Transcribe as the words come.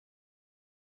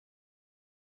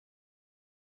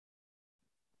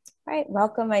right,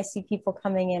 welcome. I see people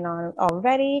coming in on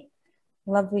already.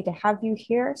 Lovely to have you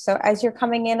here. So as you're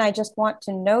coming in, I just want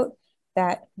to note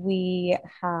that we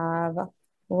have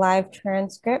live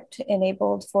transcript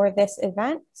enabled for this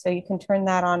event. So you can turn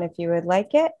that on if you would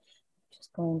like it.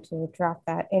 Just going to drop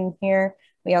that in here.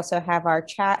 We also have our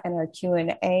chat and our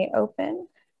Q&A open.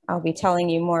 I'll be telling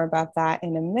you more about that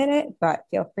in a minute, but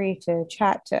feel free to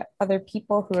chat to other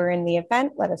people who are in the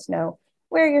event. Let us know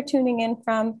where you're tuning in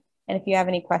from. And if you have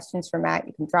any questions for Matt,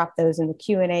 you can drop those in the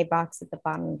Q&A box at the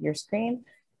bottom of your screen.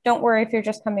 Don't worry if you're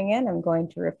just coming in. I'm going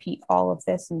to repeat all of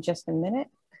this in just a minute.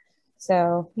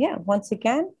 So yeah, once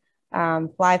again,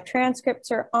 live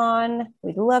transcripts are on.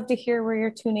 We'd love to hear where you're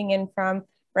tuning in from.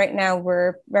 Right now,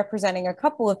 we're representing a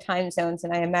couple of time zones,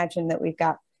 and I imagine that we've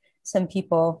got some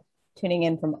people tuning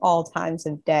in from all times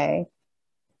of day.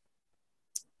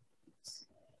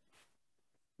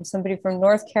 Somebody from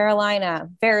North Carolina,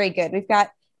 very good. We've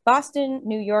got Boston,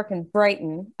 New York, and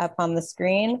Brighton up on the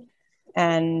screen.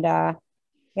 And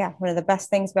yeah, one of the best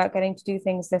things about getting to do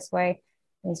things this way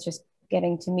is just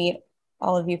getting to meet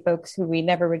all of you folks who we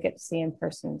never would get to see in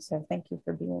person. So thank you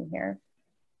for being here.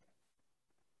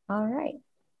 All right,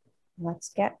 let's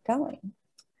get going.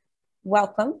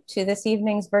 Welcome to this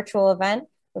evening's virtual event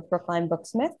with Brookline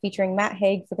Booksmith featuring Matt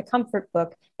Haig for the Comfort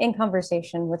Book in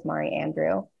conversation with Mari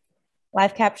Andrew.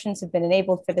 Live captions have been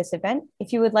enabled for this event.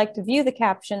 If you would like to view the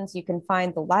captions, you can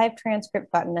find the live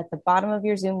transcript button at the bottom of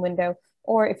your Zoom window,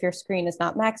 or if your screen is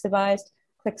not maximized,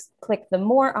 click the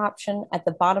More option at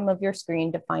the bottom of your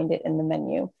screen to find it in the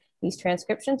menu. These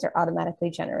transcriptions are automatically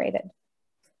generated.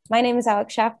 My name is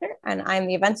Alex Schaffner, and I'm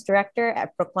the events director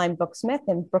at Brookline Booksmith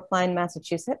in Brookline,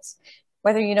 Massachusetts.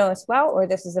 Whether you know us well or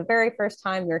this is the very first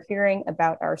time you're hearing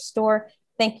about our store,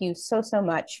 thank you so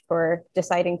much for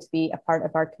deciding to be a part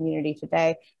of our community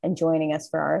today and joining us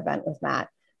for our event with Matt.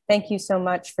 Thank you so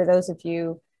much for those of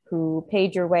you who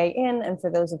paid your way in and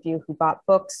for those of you who bought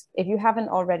books. If you haven't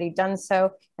already done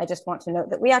so, I just want to note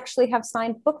that we actually have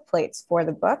signed book plates for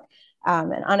the book,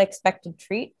 an unexpected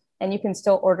treat, and you can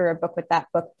still order a book with that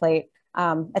book plate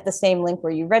at the same link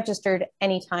where you registered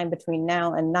anytime between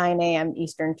now and 9 a.m.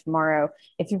 Eastern tomorrow.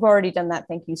 If you've already done that,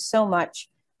 thank you so much.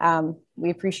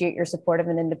 We appreciate your support of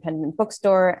an independent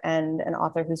bookstore and an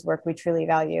author whose work we truly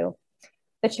value.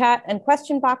 The chat and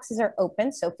question boxes are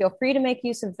open, so feel free to make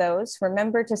use of those.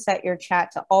 Remember to set your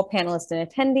chat to all panelists and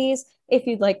attendees if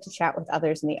you'd like to chat with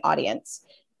others in the audience.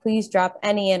 Please drop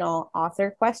any and all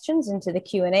author questions into the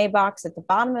Q&A box at the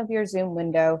bottom of your Zoom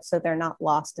window so they're not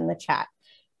lost in the chat.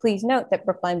 Please note that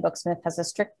Brookline Booksmith has a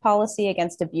strict policy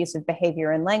against abusive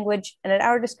behavior and language, and at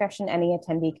our discretion, any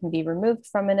attendee can be removed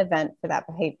from an event for that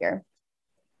behavior.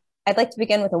 I'd like to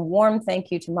begin with a warm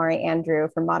thank you to Mari Andrew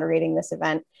for moderating this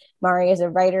event. Mari is a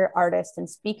writer, artist, and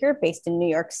speaker based in New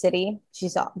York City.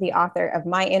 She's the author of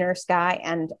My Inner Sky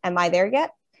and Am I There Yet?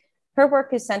 Her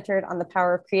work is centered on the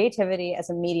power of creativity as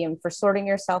a medium for sorting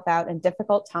yourself out in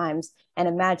difficult times and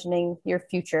imagining your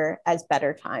future as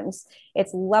better times.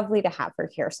 It's lovely to have her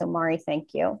here. So Mari,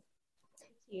 thank you.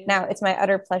 Now, it's my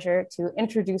utter pleasure to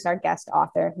introduce our guest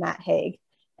author, Matt Haig.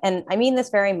 And I mean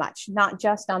this very much, not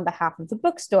just on behalf of the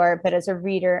bookstore, but as a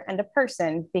reader and a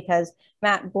person, because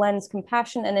Matt blends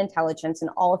compassion and intelligence in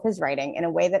all of his writing in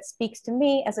a way that speaks to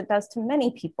me as it does to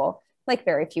many people, like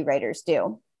very few writers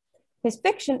do. His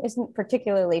fiction isn't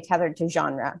particularly tethered to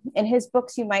genre. In his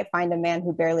books, you might find a man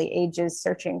who barely ages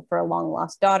searching for a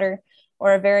long-lost daughter,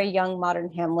 or a very young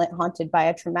modern Hamlet haunted by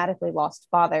a traumatically lost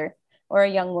father, or a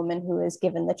young woman who is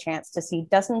given the chance to see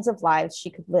dozens of lives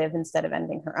she could live instead of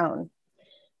ending her own.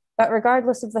 But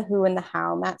regardless of the who and the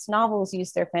how, Matt's novels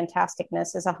use their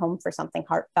fantasticness as a home for something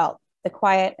heartfelt, the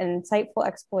quiet and insightful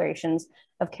explorations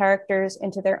of characters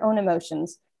into their own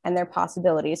emotions and their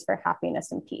possibilities for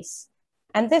happiness and peace.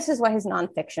 And this is what his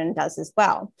nonfiction does as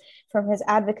well. From his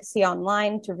advocacy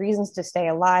online to Reasons to Stay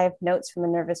Alive, Notes from a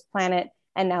Nervous Planet,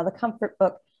 and now The Comfort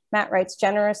Book, Matt writes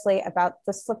generously about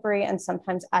the slippery and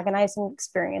sometimes agonizing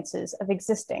experiences of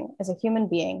existing as a human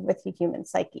being with a human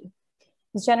psyche.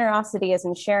 His generosity is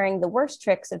in sharing the worst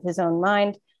tricks of his own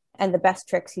mind and the best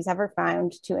tricks he's ever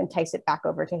found to entice it back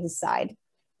over to his side.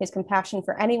 His compassion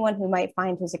for anyone who might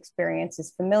find his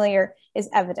experiences familiar is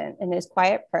evident in his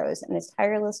quiet prose and his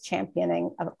tireless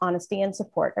championing of honesty and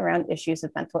support around issues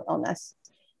of mental illness.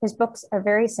 His books are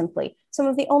very simply some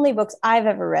of the only books I've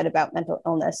ever read about mental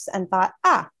illness and thought,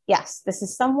 yes, this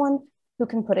is someone who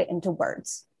can put it into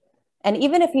words. And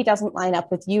even if he doesn't line up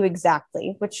with you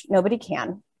exactly, which nobody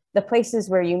can, the places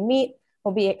where you meet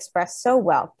will be expressed so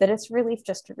well that it's relief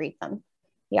just to read them.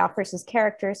 He offers his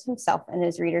characters, himself, and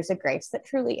his readers a grace that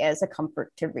truly is a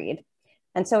comfort to read.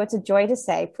 And so it's a joy to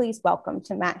say, please welcome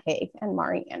to Matt Haig and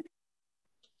Mari Andrew.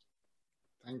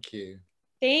 Thank you.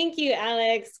 Thank you,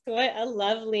 Alex. What a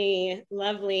lovely,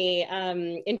 lovely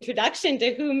introduction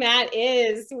to who Matt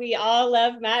is. We all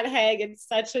love Matt Haig. It's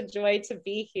such a joy to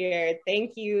be here.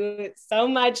 Thank you so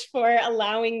much for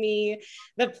allowing me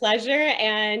the pleasure.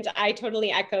 And I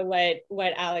totally echo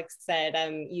what Alex said.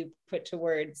 You put to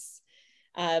words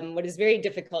what is very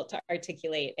difficult to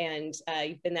articulate. And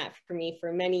you've been that for me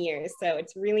for many years. So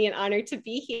it's really an honor to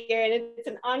be here. And it's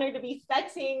an honor to be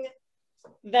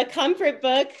the Comfort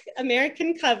Book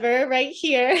American cover right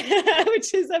here,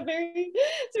 which is it's a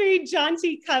very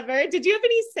jaunty cover. Did you have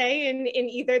any say in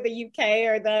either the UK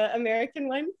or the American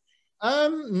one?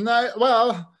 No,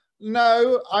 well,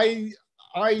 no, I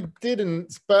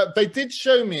didn't, but they did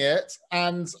show me it,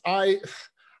 and I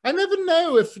never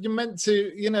know if you're meant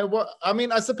to, you know what, I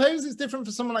mean, I suppose it's different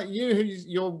for someone like you, who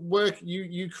your work,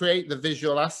 you create the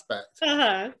visual aspect.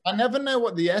 I never know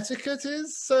what the etiquette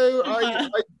is, so I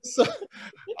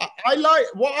like,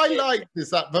 what I like is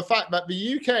that the fact that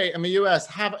the UK and the US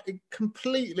have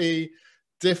completely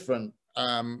different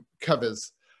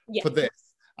covers for this.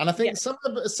 And I think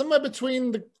somewhere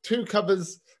between the two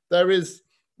covers, there is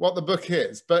what the book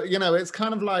is. But, you know, it's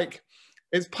kind of like,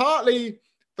 it's partly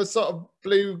the sort of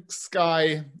blue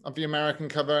sky of the American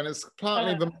cover, and it's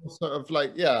partly the more sort of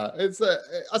like, it's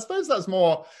I suppose that's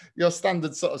more your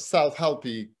standard sort of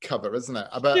self-helpy cover, isn't it?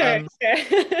 But,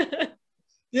 sure.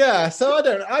 yeah, so I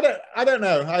don't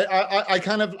know. I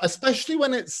kind of, especially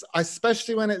when it's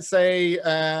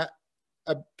a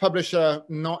publisher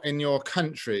not in your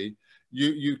country,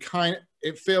 you kind of,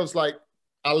 it feels like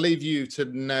I'll leave you to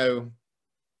know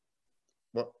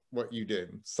what you do.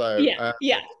 So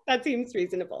yeah, that seems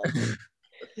reasonable.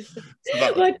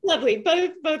 Well, it's lovely.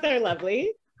 Both are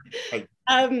lovely.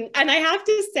 And I have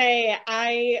to say,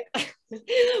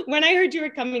 when I heard you were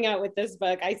coming out with this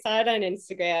book, I saw it on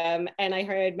Instagram, and I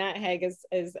heard Matt Haig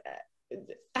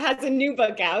has a new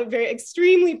book out, very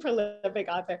extremely prolific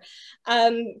author,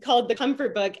 called The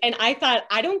Comfort Book. And I thought,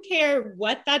 I don't care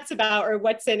what that's about or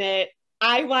what's in it.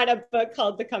 I want a book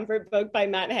called The Comfort Book by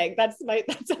Matt Haig. That's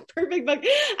a perfect book.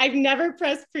 I've never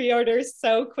pressed pre-order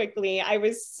so quickly. I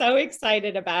was so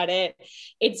excited about it.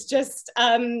 It's just,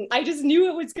 I just knew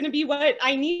it was going to be what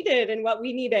I needed and what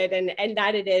we needed, and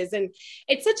that it is. And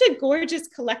it's such a gorgeous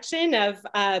collection of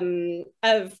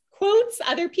quotes,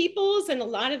 other people's, and a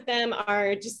lot of them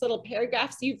are just little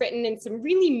paragraphs you've written, and some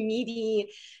really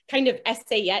meaty kind of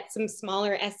essayettes, some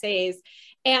smaller essays.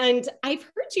 And I've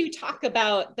heard you talk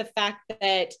about the fact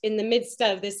that in the midst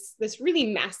of this really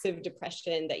massive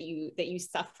depression that you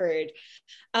suffered,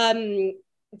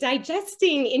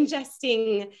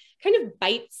 ingesting kind of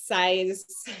bite-size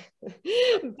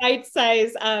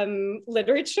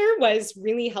literature was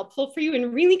really helpful for you,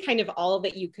 and really kind of all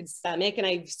that you could stomach. And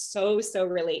I so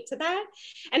relate to that.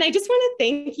 And I just want to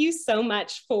thank you so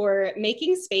much for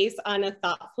making space on a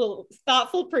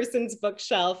thoughtful person's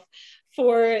bookshelf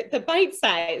for the bite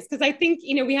size, because I think,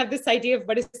 you know, we have this idea of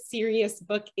what a serious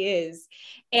book is.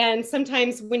 And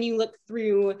sometimes when you look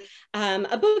through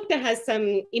a book that has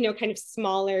some, you know, kind of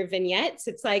smaller vignettes,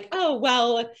 it's like, oh,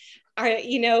 well,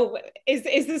 is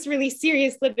this really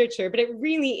serious literature? But it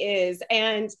really is.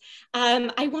 And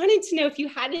I wanted to know if you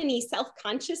had any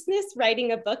self-consciousness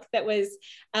writing a book that was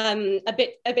a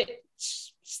bit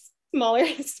smaller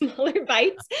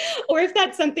bites, or if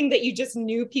that's something that you just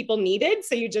knew people needed,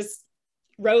 so you just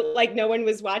wrote like no one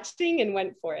was watching and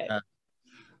went for it.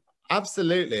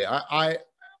 Absolutely.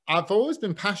 I've always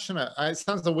been passionate. It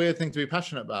sounds a weird thing to be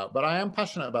passionate about, but I am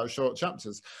passionate about short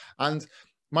chapters. And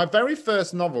my very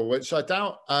first novel, which I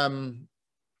doubt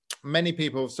many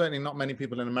people, certainly not many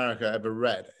people in America, ever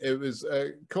read, it was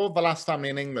called The Last Family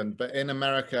in England, but in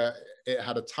America it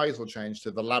had a title change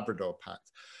to The Labrador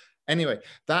Pact. Anyway,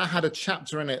 that had a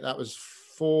chapter in it that was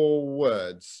 4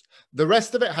 words. The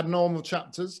rest of it had normal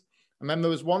chapters. And then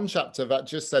there was one chapter that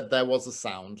just said there was a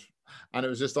sound, and it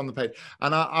was just on the page.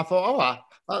 And I thought,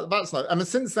 oh, that's nice. And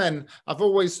since then, I've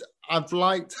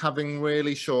liked having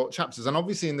really short chapters. And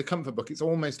obviously in the Comfort Book, it's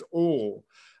almost all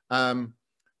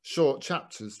short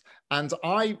chapters. And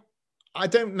I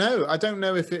don't know. I don't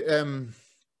know if it,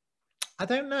 I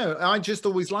don't know. I just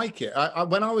always like it.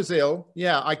 When I was ill,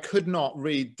 I could not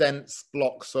read dense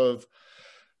blocks of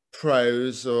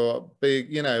prose or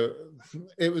big, you know,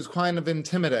 it was kind of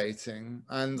intimidating,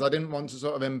 and I didn't want to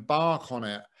sort of embark on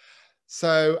it.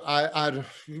 So I'd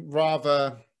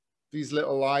rather these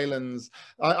little islands.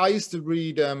 I used to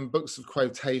read books of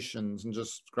quotations and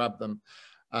just grab them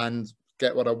and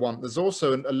get what I want. There's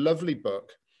also a lovely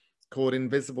book called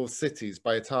Invisible Cities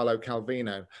by Italo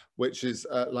Calvino, which is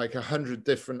like 100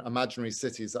 different imaginary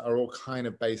cities that are all kind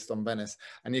of based on Venice,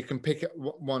 and you can pick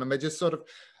one and they just sort of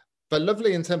they're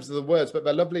lovely in terms of the words, but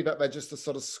they're lovely that they're just a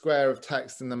sort of square of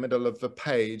text in the middle of the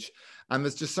page. And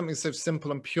there's just something so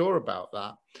simple and pure about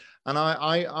that. And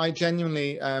I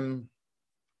genuinely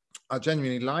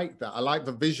like that. I like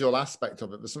the visual aspect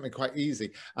of it. There's something quite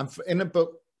easy. And in a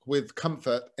book with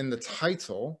comfort in the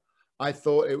title, I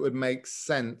thought it would make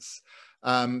sense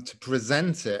to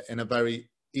present it in a very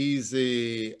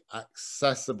easy,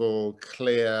 accessible,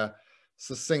 clear,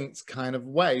 succinct kind of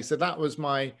way. So that was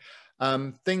my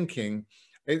thinking.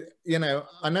 You know,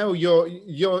 I know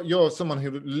you're someone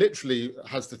who literally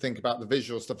has to think about the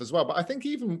visual stuff as well, but I think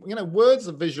even, you know, words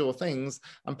are visual things,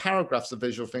 and paragraphs are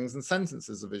visual things, and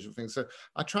sentences are visual things. So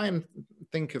I try and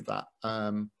think of that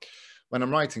when I'm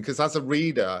writing, because as a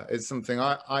reader, it's something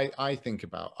I think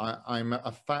about. I'm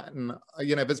a fan,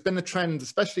 you know, there's been a trend,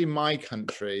 especially in my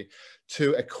country,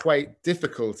 to equate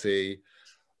difficulty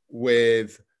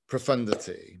with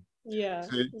profundity. Yeah.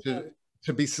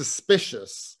 To be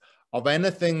suspicious of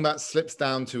anything that slips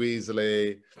down too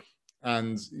easily.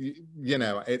 And, you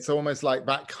know, it's almost like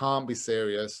that can't be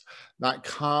serious. That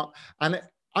can't. And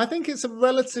I think it's a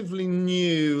relatively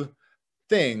new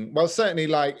thing. Well, certainly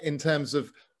like in terms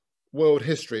of world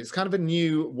history, it's kind of a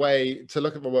new way to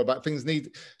look at the world, but things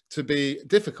need to be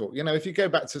difficult. You know, if you go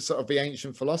back to sort of the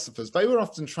ancient philosophers, they were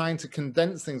often trying to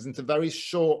condense things into very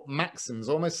short maxims,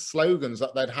 almost slogans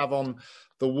that they'd have on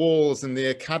the walls in the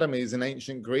academies in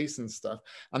ancient Greece and stuff.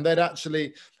 And they'd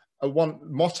actually want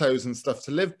mottos and stuff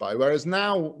to live by. Whereas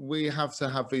now we have to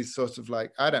have these sort of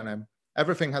like, I don't know,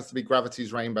 everything has to be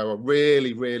gravity's rainbow, or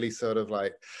really, really sort of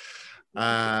like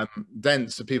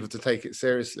dense for people to take it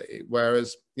seriously.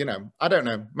 Whereas, you know, I don't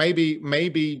know,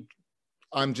 maybe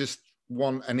I'm just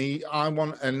I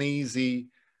want an easy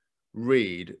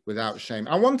read without shame.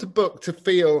 I want a book to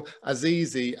feel as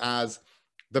easy as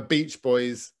the Beach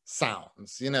Boys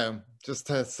sounds, you know, just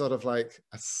a sort of like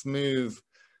a smooth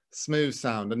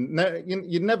sound. And no,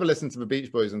 you'd never listen to the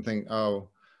Beach Boys and think, oh,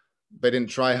 they didn't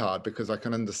try hard, because I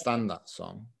can understand that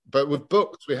song. But with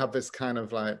books, we have this kind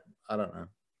of like, I don't know.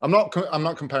 I'm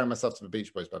not comparing myself to the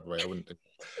Beach Boys, by the way. I wouldn't do.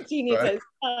 Geniuses.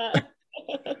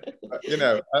 You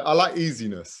know, I like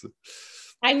easiness.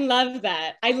 I love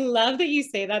that. I love that you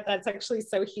say that. That's actually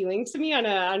so healing to me on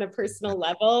a personal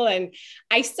level. And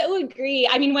I so agree.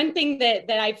 I mean, one thing that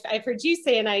I've heard you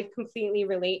say, and I completely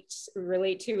relate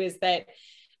to, is that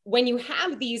when you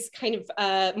have these kind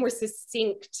of more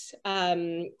succinct,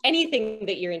 anything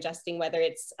that you're ingesting, whether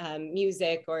it's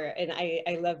music and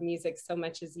I love music so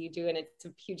much as you do, and it's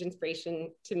a huge inspiration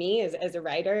to me as a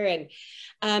writer,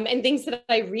 and things that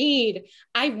I read,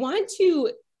 I want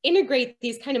to integrate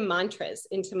these kind of mantras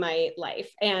into my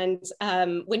life. And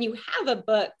when you have a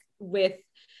book with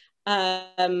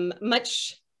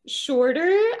much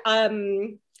shorter,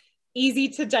 easy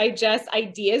to digest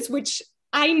ideas, which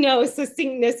I know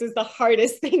succinctness is the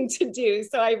hardest thing to do.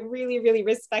 So I really, really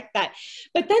respect that.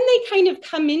 But then they kind of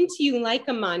come into you like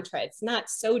a mantra. It's not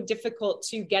so difficult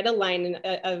to get a line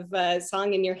of a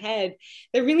song in your head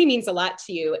that really means a lot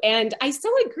to you. And I so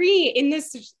agree in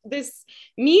this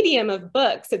medium of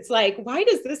books. It's like, why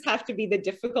does this have to be the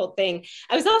difficult thing?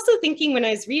 I was also thinking when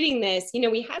I was reading this, you know,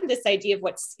 we have this idea of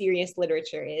what serious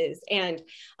literature is. And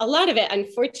a lot of it,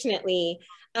 unfortunately,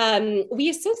 we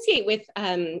associate with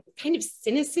kind of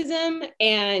cynicism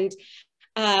and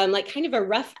like kind of a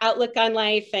rough outlook on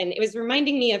life. And it was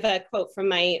reminding me of a quote from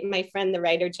my friend, the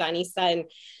writer Johnny Sun: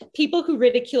 "People who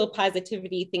ridicule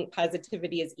positivity think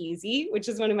positivity is easy," which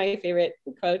is one of my favorite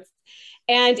quotes.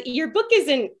 And your book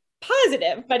isn't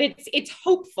positive, but it's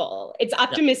hopeful, it's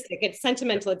optimistic, it's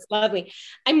sentimental, it's lovely.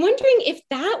 I'm wondering if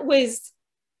that was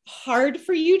hard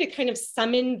for you to kind of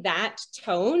summon that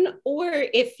tone, or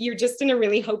if you're just in a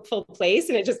really hopeful place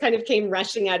and it just kind of came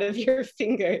rushing out of your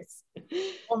fingers.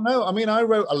 Well, no, I mean, I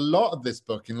wrote a lot of this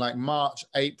book in like March,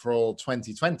 April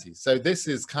 2020. So this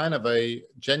is kind of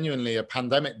genuinely a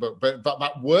pandemic book, but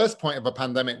that worst point of a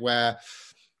pandemic where,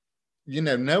 you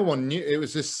know, no one knew. It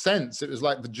was this sense, it was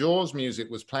like the Jaws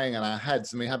music was playing in our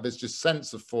heads, and we had this just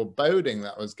sense of foreboding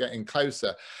that was getting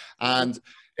closer. And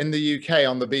in the UK,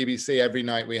 on the BBC, every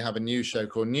night we have a news show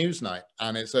called Newsnight,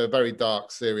 and it's a very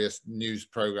dark, serious news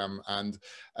program. And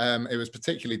it was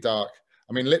particularly dark.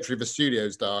 I mean, literally the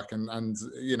studio's dark, and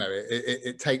you know,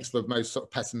 it takes the most sort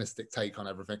of pessimistic take on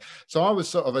everything. So I was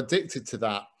sort of addicted to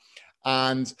that.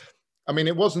 And I mean,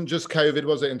 it wasn't just COVID,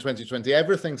 was it, in 2020?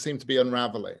 Everything seemed to be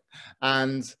unraveling.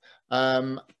 And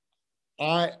so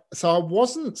I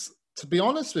wasn't, to be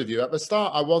honest with you, at the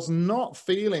start, I was not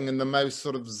feeling in the most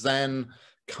sort of zen,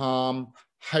 calm,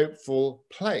 hopeful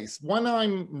place. When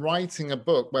I'm writing a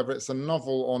book, whether it's a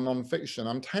novel or nonfiction,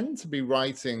 I tend to be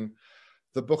writing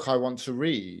the book I want to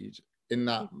read in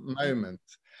that moment.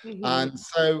 Mm-hmm. And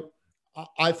so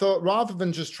I thought, rather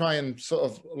than just try and sort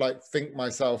of like think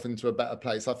myself into a better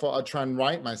place, I thought I'd try and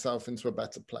write myself into a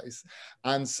better place.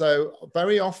 And so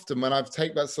very often when I've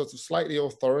taken that sort of slightly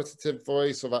authoritative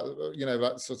voice, or that, you know,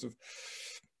 that sort of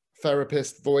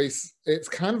therapist voice, it's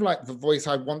kind of like the voice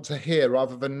I want to hear,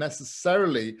 rather than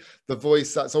necessarily the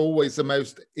voice that's always the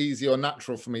most easy or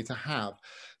natural for me to have.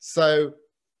 So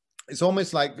it's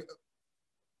almost like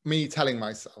me telling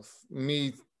myself,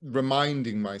 me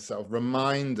reminding myself,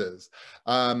 reminders.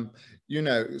 You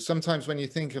know, sometimes when you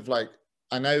think of, like,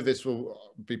 I know this will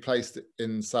be placed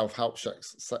in self-help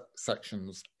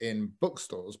sections in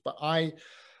bookstores, but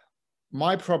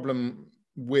my problem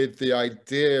with the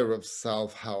idea of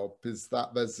self-help is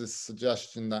that there's this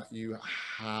suggestion that you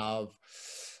have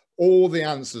all the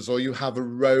answers, or you have a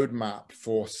roadmap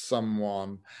for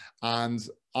someone. And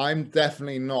I'm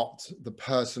definitely not the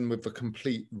person with the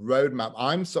complete roadmap.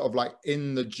 I'm sort of like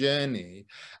in the journey.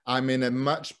 I'm in a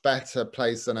much better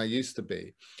place than I used to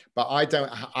be. But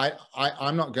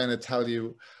I'm not going to tell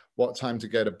you what time to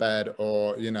go to bed,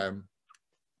 or, you know,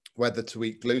 whether to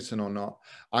eat gluten or not.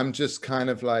 I'm just kind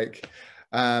of like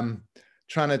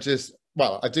trying to just,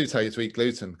 well, I do tell you to eat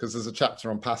gluten because there's a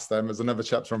chapter on pasta and there's another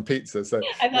chapter on pizza. So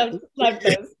I love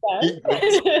those stuff.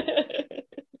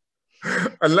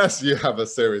 Unless you have a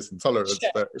serious intolerance,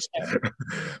 Sure,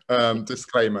 but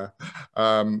disclaimer.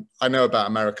 I know about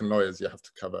American lawyers, you have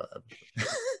to cover everything.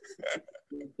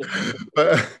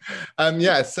 But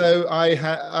yeah, so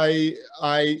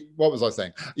what was I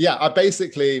saying? Yeah,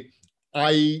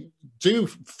 I do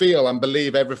feel and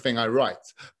believe everything I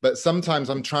write, but sometimes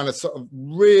I'm trying to sort of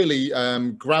really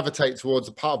gravitate towards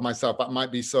a part of myself that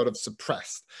might be sort of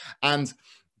suppressed. And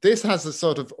this has a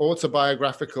sort of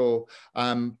autobiographical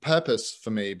purpose for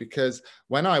me, because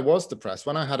when I was depressed,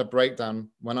 when I had a breakdown,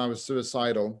 when I was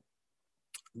suicidal,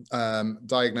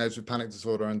 diagnosed with panic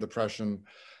disorder and depression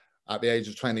at the age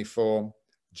of 24,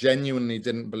 genuinely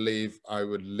didn't believe I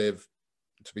would live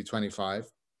to be 25.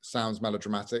 Sounds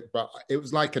melodramatic, but it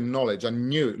was like a knowledge. I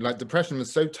knew, like, depression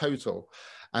was so total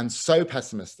and so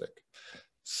pessimistic,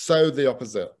 so the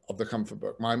opposite of the comfort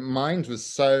book. My mind was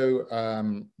so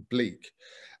bleak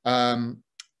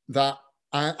that,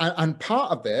 and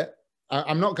part of it,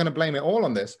 I'm not going to blame it all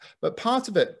on this, but part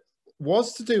of it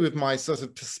was to do with my sort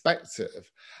of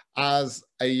perspective as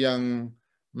a young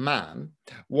man,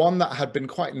 one that had been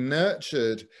quite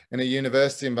nurtured in a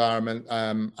university environment,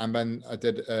 and then I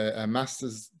did a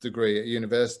master's degree at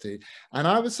university, and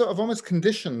I was sort of almost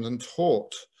conditioned and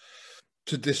taught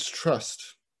to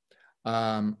distrust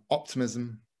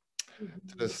optimism,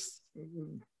 to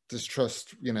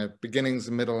distrust, you know, beginnings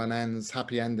and middle and ends,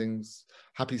 happy endings,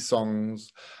 happy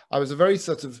songs. I was a very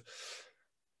sort of,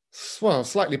 well,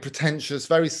 slightly pretentious,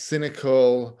 very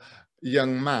cynical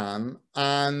young man,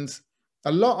 and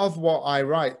a lot of what I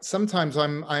write, sometimes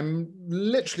I'm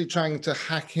literally trying to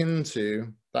hack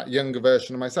into that younger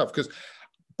version of myself, because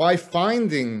by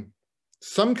finding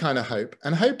some kind of hope,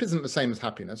 and hope isn't the same as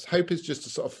happiness, hope is just a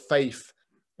sort of faith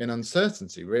in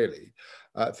uncertainty, really.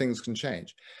 Things can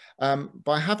change.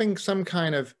 By having some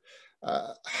kind of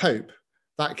hope,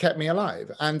 that kept me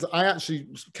alive. And I actually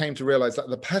came to realize that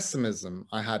the pessimism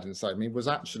I had inside me was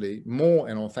actually more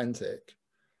inauthentic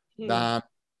than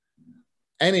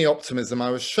any optimism I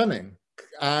was shunning.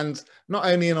 And not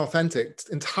only inauthentic,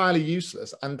 entirely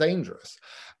useless and dangerous.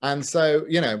 And so,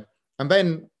 you know, and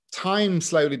then time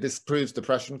slowly disproves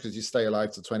depression, because you stay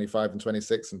alive to 25 and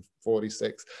 26 and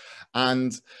 46.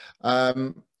 And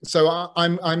so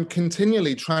I'm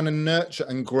continually trying to nurture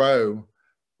and grow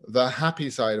the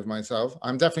happy side of myself.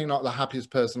 I'm definitely not the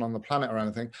happiest person on the planet or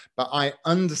anything, but I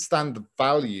understand the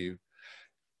value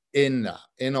in that,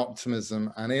 in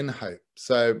optimism and in hope.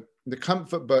 So the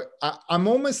comfort book, I'm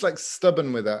almost like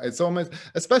stubborn with it. It's almost,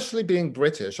 especially being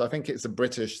British, I think it's a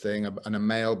British thing and a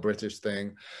male British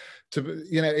thing. To,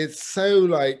 you know, it's so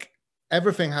like,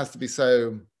 everything has to be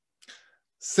so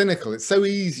cynical. It's so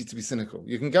easy to be cynical.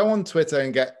 You can go on Twitter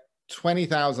and get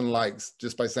 20,000 likes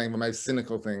just by saying the most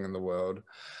cynical thing in the world.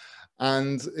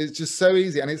 And it's just so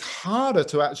easy. And it's harder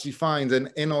to actually find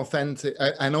an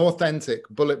authentic,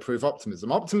 bulletproof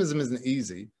optimism. Optimism isn't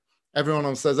easy. Everyone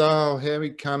else says, oh, here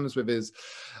he comes with his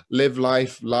live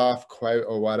life, laugh quote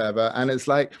or whatever. And it's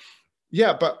like,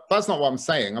 yeah, but that's not what I'm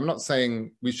saying. I'm not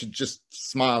saying we should just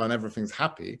smile and everything's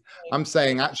happy. I'm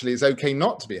saying actually it's okay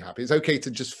not to be happy. It's okay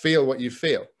to just feel what you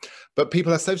feel. But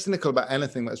people are so cynical about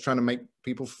anything that's trying to make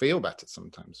people feel better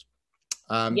sometimes.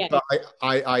 Yeah. But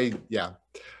yeah,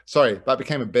 sorry, that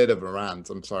became a bit of a rant.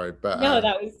 I'm sorry, but no,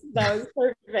 that was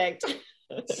perfect.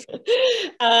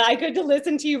 I could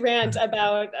listen to you rant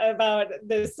about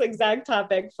this exact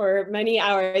topic for many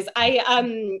hours.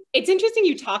 It's interesting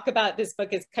you talk about this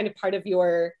book as kind of part of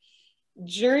your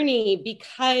journey,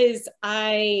 because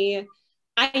I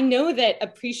know that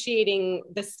appreciating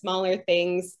the smaller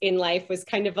things in life was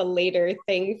kind of a later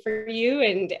thing for you,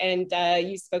 and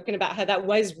you've spoken about how that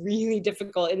was really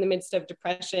difficult in the midst of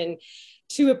depression,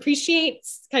 to appreciate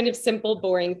kind of simple,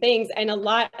 boring things. And a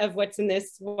lot of what's in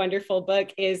this wonderful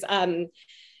book is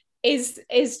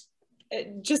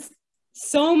just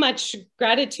so much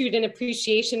gratitude and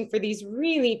appreciation for these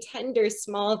really tender,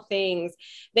 small things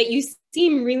that you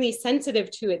seem really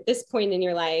sensitive to at this point in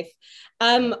your life.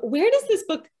 Where does this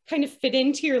book kind of fit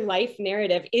into your life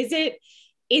narrative?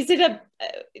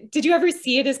 Did you ever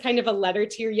see it as kind of a letter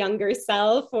to your younger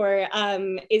self, or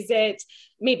is it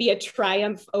maybe a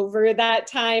triumph over that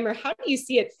time, or how do you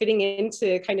see it fitting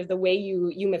into kind of the way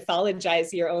you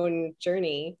mythologize your own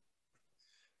journey?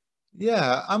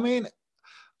 Yeah, I mean,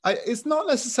 it's not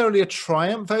necessarily a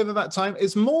triumph over that time.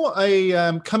 It's more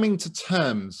a coming to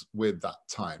terms with that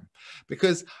time,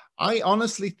 because I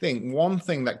honestly think one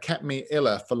thing that kept me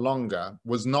iller for longer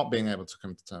was not being able to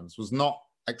come to terms, was not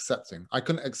accepting. I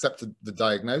couldn't accept the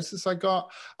diagnosis I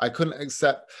got. I couldn't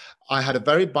accept, I had a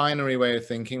very binary way of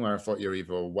thinking where I thought you're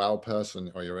either a well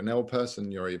person or you're an ill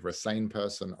person, you're either a sane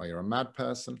person or you're a mad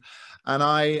person. And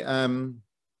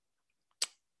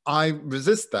I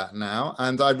resist that now,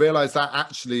 and I realize that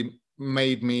actually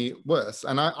made me worse.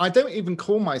 And I don't even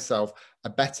call myself a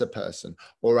better person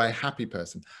or a happy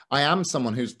person. I am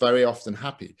someone who's very often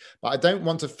happy, but I don't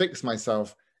want to fix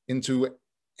myself into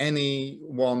any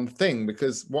one thing,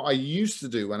 because what I used to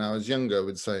do when I was younger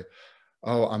would say,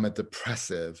 oh, I'm a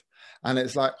depressive. And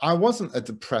it's like, I wasn't a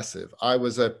depressive. I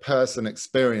was a person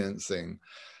experiencing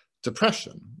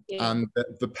depression. Yeah. And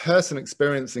the person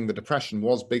experiencing the depression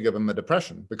was bigger than the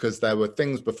depression, because there were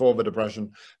things before the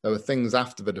depression, there were things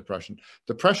after the depression.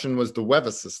 Depression was the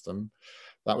weather system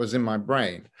that was in my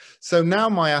brain. So now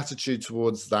my attitude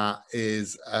towards that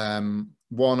is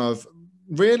one of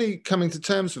really coming to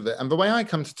terms with it. And the way I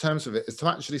come to terms with it is to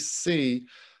actually see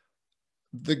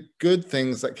the good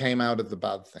things that came out of the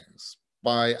bad things,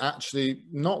 by actually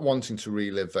not wanting to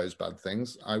relive those bad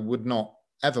things. I would not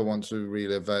ever want to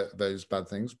relive those bad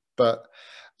things, but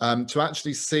to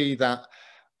actually see that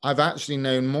I've actually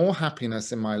known more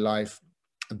happiness in my life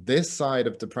this side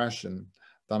of depression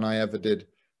than I ever did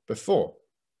before.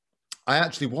 I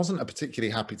actually wasn't a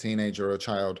particularly happy teenager or a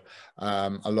child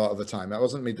a lot of the time. That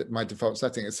wasn't my default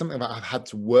setting. It's something that I've had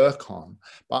to work on.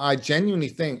 But I genuinely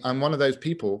think I'm one of those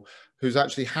people who's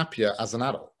actually happier as an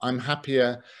adult. I'm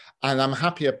happier, and I'm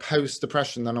happier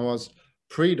post-depression than I was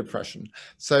pre-depression.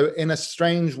 So in a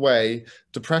strange way,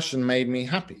 depression made me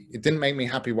happy. It didn't make me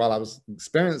happy while I was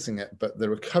experiencing it, but the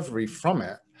recovery from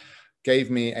it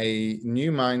gave me a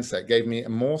new mindset, gave me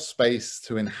more space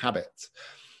to inhabit.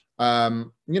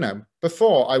 You know,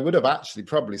 before I would have actually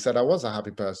probably said I was a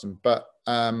happy person, but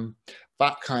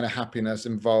that kind of happiness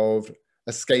involved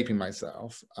escaping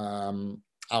myself,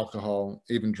 alcohol,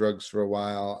 even drugs for a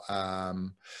while.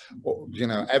 You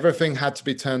know, everything had to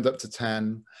be turned up to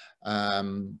 10.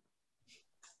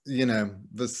 You know,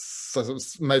 the sort of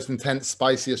most intense,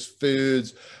 spiciest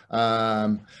foods,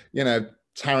 you know,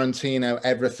 Tarantino,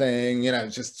 everything, you know,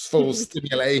 just full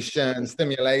stimulation.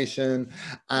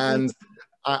 And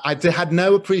I had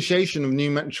no appreciation of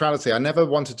new neutrality. I never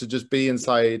wanted to just be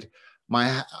inside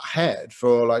my head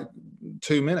for like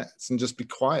 2 minutes and just be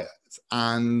quiet.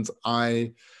 And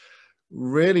I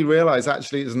really realized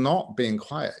actually it's not being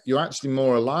quiet. You're actually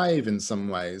more alive in some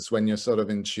ways when you're sort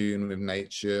of in tune with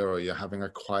nature, or you're having a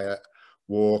quiet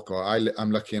walk, or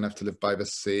I'm lucky enough to live by the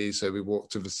sea. So we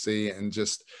walk to the sea and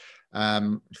just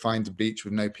find a beach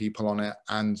with no people on it.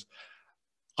 And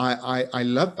I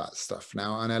love that stuff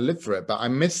now, and I live for it. But I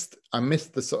missed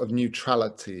the sort of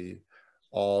neutrality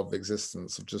of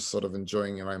existence, of just sort of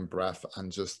enjoying your own breath,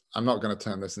 and just, I'm not going to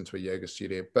turn this into a yoga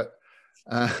studio, but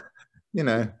you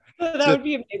know, that would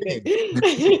be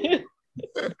amazing.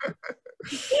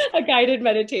 A guided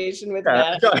meditation with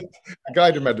that. A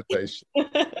guided meditation.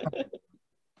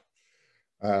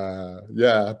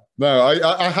 Yeah, no,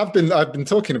 I've been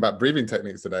talking about breathing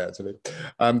techniques today, actually.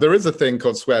 There is a thing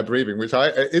called square breathing, which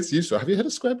it's useful. Have you heard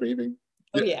of square breathing?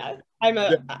 Oh yeah, I'm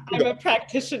a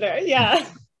practitioner. Yeah.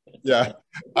 Yeah,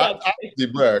 that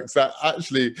actually works. That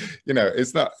actually, you know,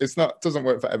 it's not doesn't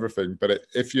work for everything, but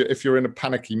if you're in a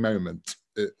panicky moment,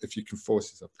 if you can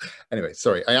force yourself. Anyway,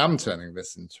 sorry, I am turning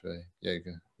this into a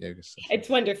yoga session. It's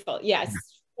wonderful. Yes.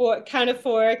 Count of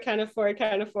four, right?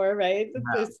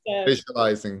 Yeah.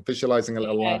 Visualizing a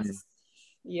little line.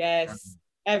 Yes.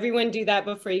 Everyone do that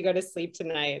before you go to sleep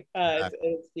tonight.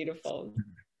 It's beautiful.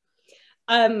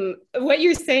 What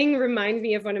you're saying reminds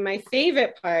me of one of my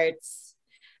favorite parts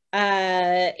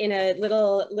in a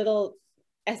little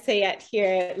essayette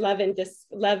here, Love/Despair,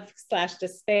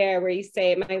 where you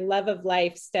say, my love of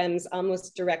life stems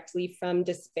almost directly from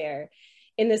despair,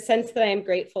 in the sense that I am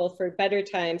grateful for better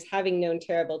times, having known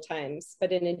terrible times,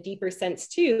 but in a deeper sense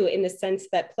too, in the sense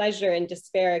that pleasure and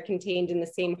despair are contained in the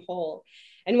same whole.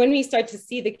 And when we start to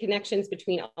see the connections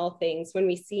between all things, when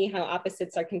we see how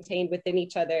opposites are contained within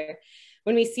each other,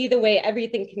 when we see the way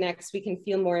everything connects, we can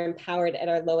feel more empowered at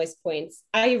our lowest points.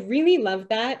 I really love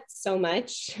that so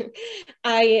much.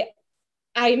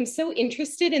 I'm so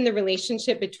interested in the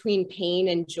relationship between pain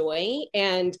and joy.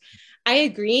 And I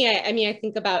agree. I mean, I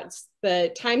think about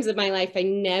the times of my life I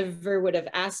never would have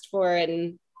asked for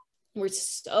and were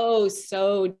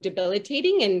so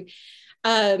debilitating.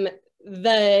 And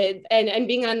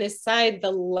being on this side,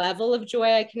 the level of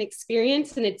joy I can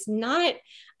experience. And it's not,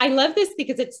 I love this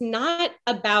because it's not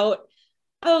about,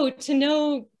 oh, to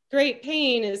know great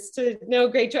pain is to know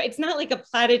great joy. It's not like a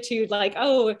platitude, like,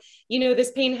 oh, you know,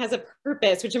 this pain has a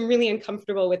purpose, which I'm really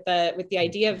uncomfortable with the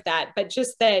idea of that, but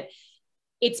just that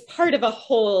it's part of a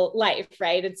whole life,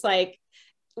 right? It's like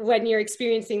when you're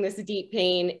experiencing this deep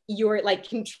pain, you're like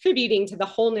contributing to the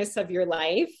wholeness of your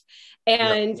life.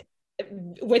 And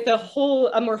with a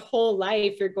more whole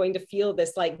life, you're going to feel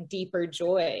this like deeper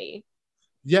joy.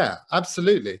 Yeah,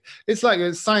 absolutely. It's like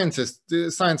a scientist who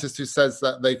says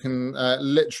that they can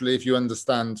literally, if you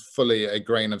understand fully a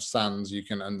grain of sand, you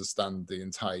can understand the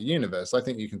entire universe. I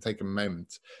think you can take a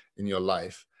moment in your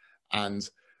life, and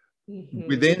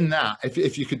within that,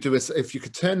 if you could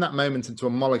turn that moment into a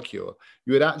molecule,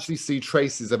 you would actually see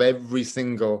traces of every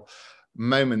single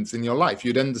moment in your life.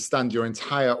 You'd understand your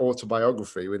entire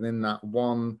autobiography within that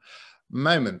one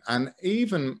moment. And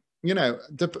even, you know,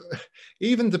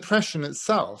 even depression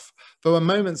itself, there were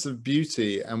moments of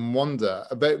beauty and wonder,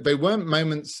 but they weren't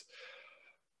moments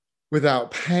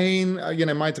without pain. You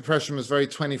know, my depression was very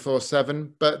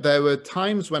 24/7, but there were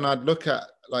times when I'd look at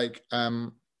like,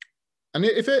 and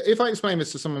if I explain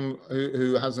this to someone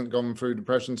who hasn't gone through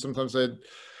depression, sometimes they'd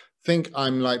think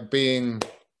I'm like being,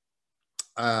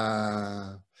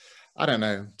 I don't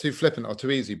know, too flippant or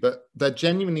too easy, but there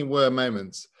genuinely were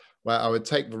moments where I would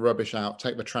take the rubbish out,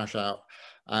 take the trash out,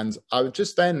 and I would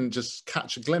just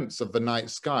catch a glimpse of the night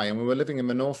sky. And we were living in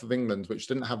the north of England, which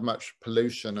didn't have much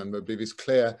pollution, and would be this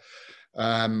clear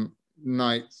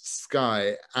night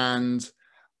sky. And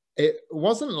it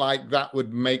wasn't like that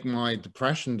would make my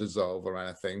depression dissolve or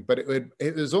anything, but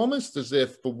it was almost as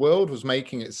if the world was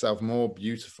making itself more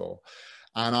beautiful.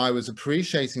 And I was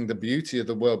appreciating the beauty of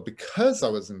the world because I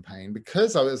was in pain,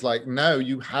 because I was like, no,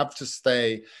 you have to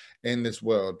stay in this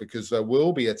world, because there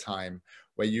will be a time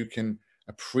where you can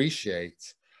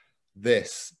appreciate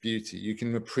this beauty. You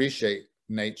can appreciate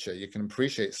nature. You can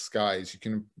appreciate skies. You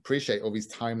can appreciate all these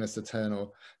timeless,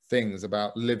 eternal things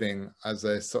about living as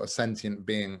a sort of sentient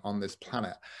being on this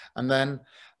planet. And then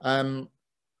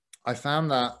I found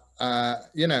that,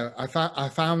 you know, I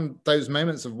found those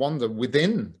moments of wonder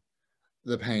within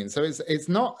the pain. So it's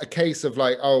not a case of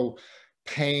like, oh,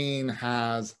 pain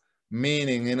has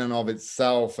meaning in and of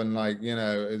itself and like, you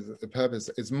know, is the purpose.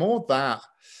 It's more that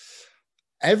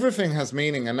everything has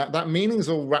meaning, and that meaning is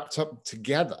all wrapped up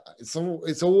together. It's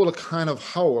all a kind of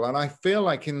whole. And I feel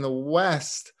like in the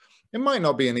West, it might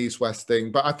not be an East-West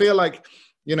thing, but I feel like,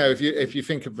 you know, if you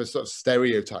think of the sort of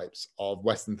stereotypes of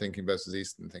Western thinking versus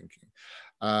Eastern thinking,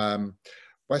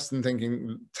 Western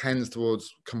thinking tends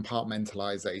towards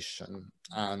compartmentalization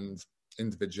and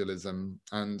individualism,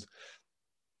 and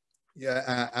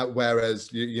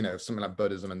whereas you know, something like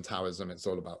Buddhism and Taoism, it's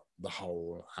all about the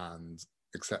whole and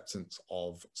acceptance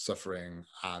of suffering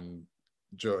and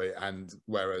joy. And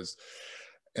whereas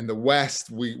in the West,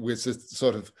 we're just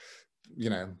sort of, you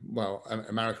know, well,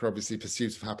 America obviously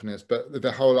pursuit of happiness, but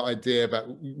the whole idea that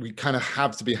we kind of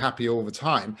have to be happy all the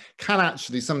time can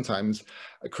actually sometimes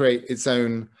create its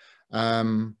own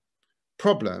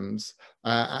problems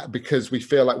because we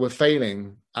feel like we're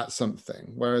failing at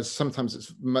something, whereas sometimes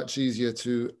it's much easier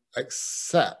to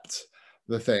accept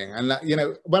the thing. And that, you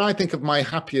know, when I think of my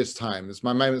happiest times,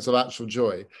 my moments of actual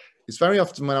joy, it's very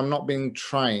often when I'm not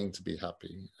trying to be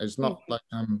happy. It's not like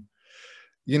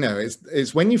you know,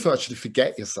 it's when you actually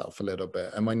forget yourself a little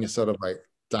bit, and when you're sort of like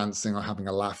dancing or having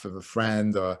a laugh with a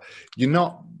friend, or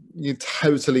you're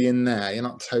totally in there, you're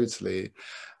not totally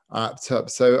up.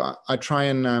 So I try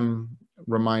and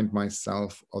remind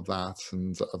myself of that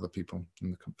and other people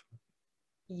in the company.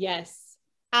 Yes,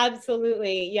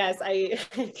 Absolutely. Yes, I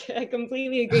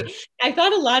completely agree. I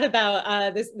thought a lot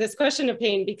about this question of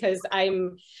pain because I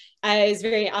was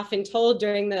very often told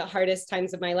during the hardest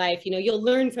times of my life, you know, you'll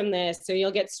learn from this or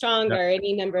you'll get stronger,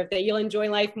 any number of that, you'll enjoy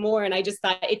life more. And I just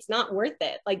thought it's not worth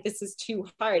it. Like, this is too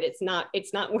hard. It's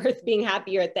not worth being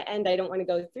happier at the end. I don't want to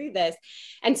go through this.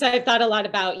 And so I've thought a lot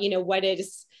about, you know,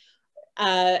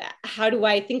 how do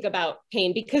I think about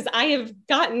pain? Because I have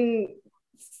gotten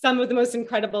some of the most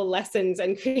incredible lessons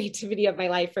and creativity of my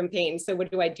life from pain. So what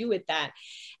do I do with that?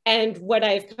 And what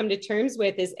I've come to terms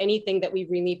with is anything that we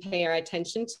really pay our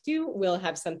attention to will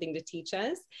have something to teach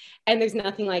us. And there's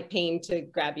nothing like pain to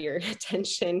grab your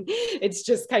attention. It's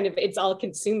just kind of, it's all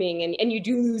consuming, and you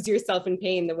do lose yourself in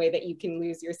pain the way that you can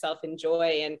lose yourself in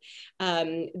joy.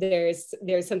 And there's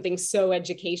something so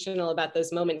educational about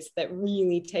those moments that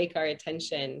really take our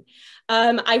attention.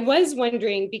 I was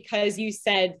wondering, because you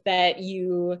said that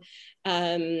you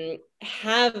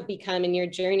have become in your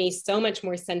journey so much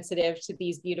more sensitive to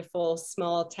these beautiful,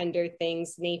 small, tender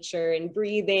things, nature and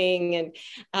breathing,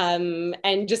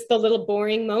 and just the little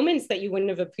boring moments that you wouldn't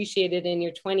have appreciated in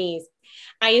your 20s.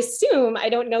 I assume, I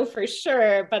don't know for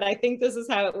sure, but I think this is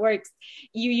how it works.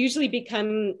 You usually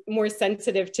become more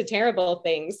sensitive to terrible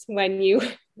things when you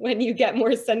get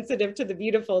more sensitive to the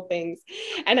beautiful things.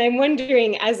 And I'm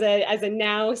wondering, as a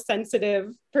now more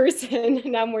sensitive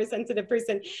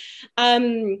person,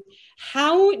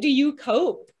 how do you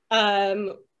cope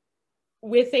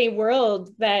with a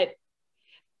world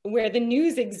where the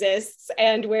news exists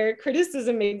and where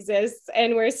criticism exists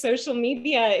and where social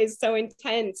media is so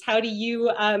intense? How do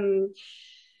you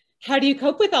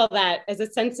cope with all that as a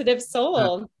sensitive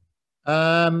soul?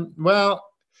 Well,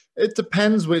 it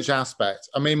depends which aspect.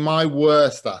 I mean, my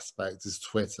worst aspect is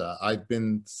Twitter.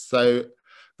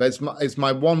 It's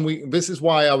my 1 week. This is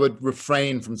why I would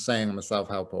refrain from saying I'm a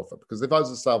self-help author, because if I was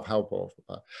a self-help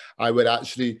author, I would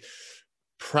actually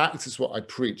practice what I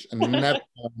preach and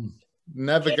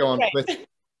never go on Twitter.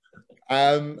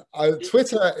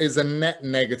 Twitter is a net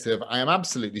negative. I am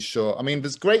absolutely sure. I mean,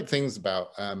 there's great things about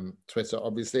Twitter,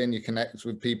 obviously, and you connect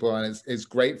with people, and it's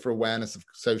great for awareness of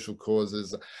social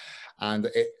causes,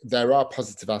 and there are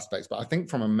positive aspects. But I think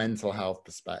from a mental health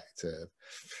perspective,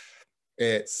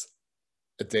 it's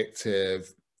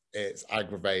addictive, it's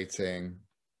aggravating.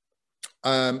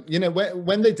 You know,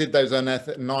 when they did those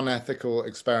non-ethical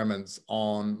experiments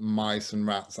on mice and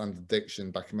rats and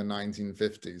addiction back in the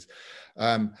 1950s,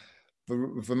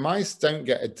 the mice don't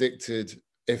get addicted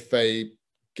if they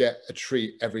get a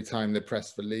treat every time they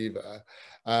press the lever.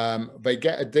 They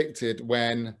get addicted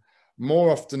when,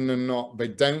 more often than not, they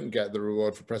don't get the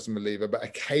reward for pressing the lever, but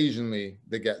occasionally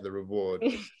they get the reward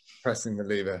pressing the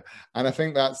lever. And I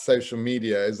think that's social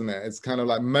media, isn't it? It's kind of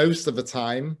like most of the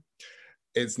time,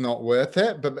 it's not worth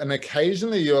it, but and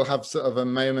occasionally you'll have sort of a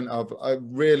moment of a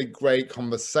really great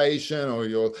conversation, or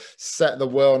you'll set the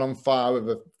world on fire with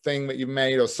a thing that you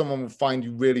made, or someone will find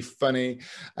you really funny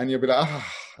and you'll be like, oh,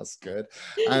 that's good.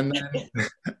 And then,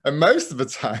 and most of the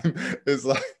time it's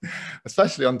like,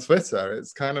 especially on Twitter,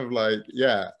 it's kind of like,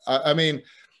 yeah, I mean,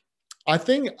 I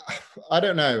think, I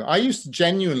don't know, I used to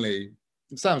genuinely,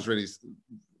 it sounds really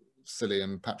silly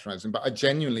and patronizing, but I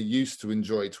genuinely used to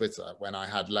enjoy Twitter when I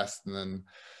had less than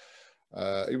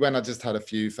when I just had a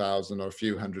few thousand or a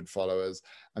few hundred followers.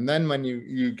 And then when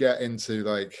you get into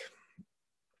like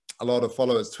a lot of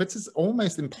followers, Twitter's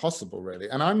almost impossible, really.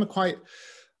 And I'm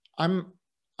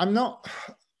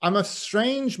a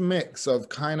strange mix of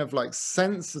kind of like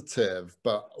sensitive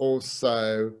but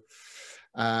also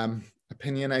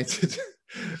opinionated.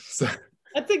 So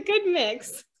that's a good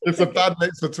mix. It's a bad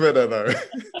mix for Twitter, though.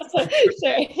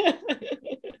 Sure.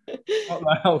 Not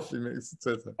a healthy mix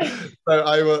for Twitter. So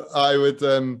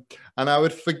I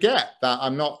would forget that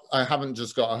I haven't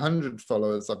just got 100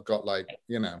 followers. I've got like,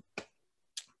 you know,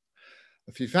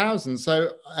 a few thousand.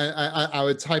 So I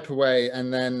would type away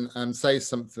and then say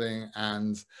something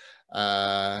and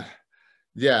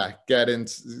yeah, get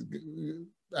into.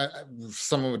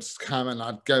 Someone would just come and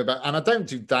I'd go back, and I don't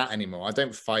do that anymore. I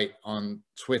don't fight on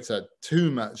Twitter too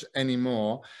much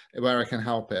anymore where I can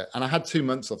help it. And I had 2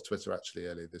 months off Twitter actually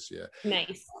earlier this year.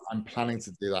 Nice. I'm planning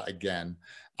to do that again,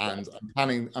 and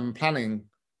I'm planning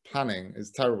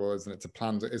is terrible, isn't it? To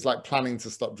plan, it's like planning to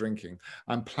stop drinking.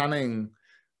 I'm planning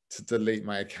to delete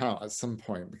my account at some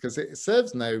point because it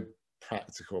serves no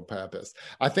practical purpose.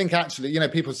 I think actually, you know,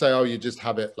 people say, oh, you just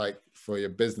have it like for your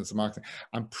business and marketing.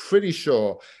 I'm pretty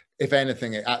sure, if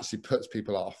anything, it actually puts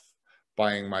people off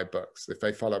buying my books if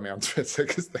they follow me on Twitter,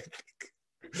 because they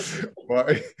think, well,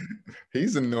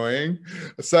 he's annoying.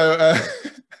 So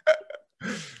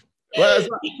Whereas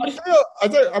I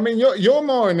don't, I mean, you're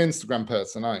more an Instagram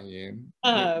person, aren't you?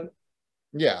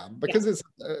 Yeah, because it's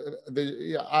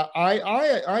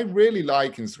I really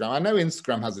like Instagram. I know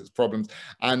Instagram has its problems,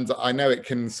 and I know it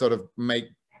can sort of make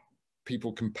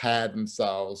people compare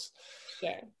themselves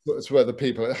to other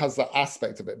people. It has that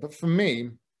aspect of it. But for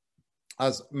me,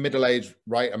 as middle-aged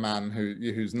writer man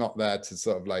who's not there to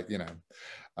sort of like, you know,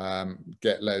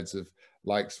 get loads of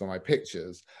likes for my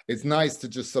pictures, it's nice to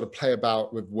just sort of play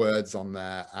about with words on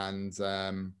there. And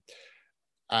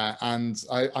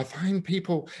I find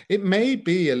people, it may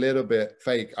be a little bit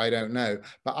fake, I don't know,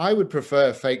 but I would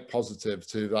prefer fake positive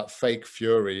to that fake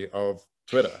fury of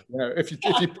Twitter. You know, if you're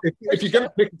going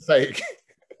to pick a fake,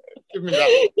 give me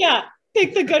that. Yeah,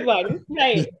 pick the good one,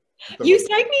 right? You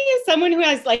strike me as someone who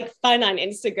has like fun on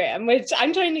Instagram, which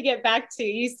I'm trying to get back to.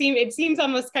 It seems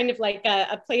almost kind of like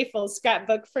a playful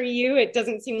scrapbook for you. It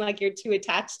doesn't seem like you're too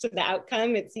attached to the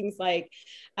outcome. It seems like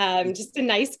just a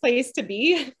nice place to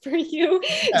be for you.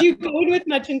 Yeah. Do you go in with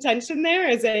much intention there?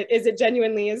 Is it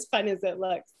genuinely as fun as it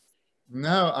looks?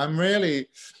 No,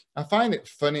 I find it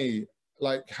funny,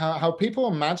 like how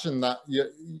people imagine that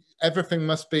everything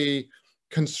must be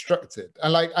constructed.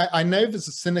 And like, I know there's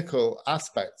a cynical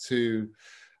aspect to,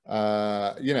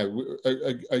 you know,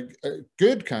 a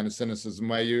good kind of cynicism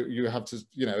where you have to,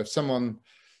 you know, if someone,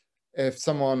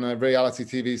 a reality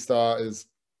TV star is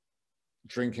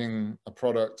drinking a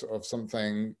product of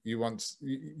something, you want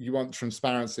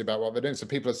transparency about what they're doing. So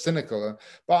people are cynical.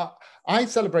 But I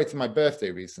celebrated my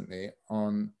birthday recently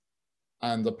and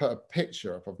I put a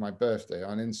picture up of my birthday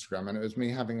on Instagram, and it was me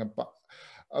having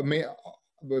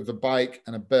with a bike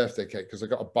and a birthday cake, because I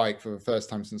got a bike for the first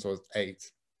time since I was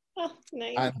 8. Oh,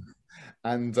 nice.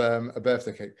 And a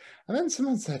birthday cake. And then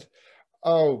someone said,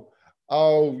 oh,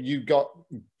 you got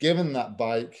given that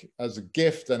bike as a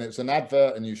gift and it's an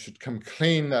advert and you should come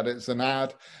clean that it's an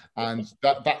ad. And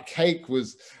that cake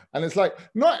was, and it's like,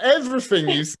 not everything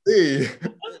you see,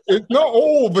 it's not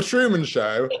all the Truman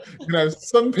Show. You know,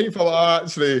 some people are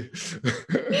actually,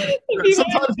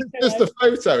 sometimes it's just a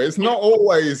photo. It's not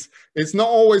always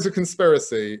a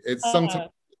conspiracy. It's sometimes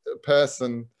a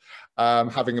person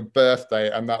having a birthday,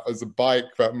 and that was a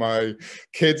bike that my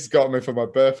kids got me for my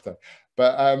birthday.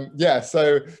 But yeah,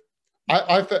 so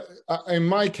in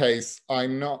my case, I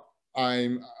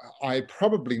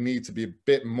probably need to be a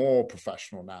bit more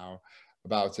professional now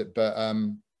about it. But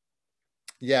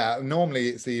yeah, normally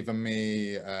it's even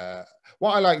me.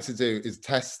 What I like to do is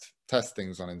test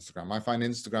things on Instagram. I find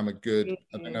Instagram a good,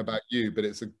 I don't know about you, but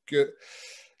it's a good,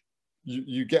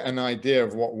 you get an idea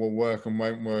of what will work and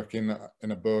won't work in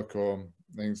a book or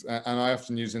things. And I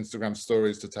often use Instagram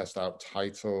stories to test out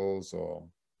titles or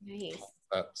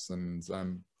concepts, and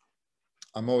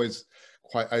I'm always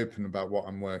quite open about what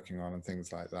I'm working on and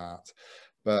things like that.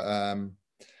 But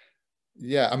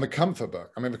yeah, and the comfort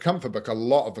book, I mean, the comfort book, a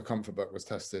lot of the comfort book was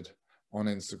tested on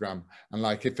Instagram. And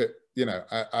like, if it, you know,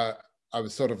 I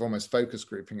was sort of almost focus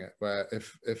grouping it, where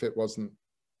if it wasn't,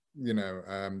 you know,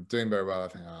 doing very well, I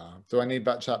think, do I need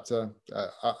that chapter?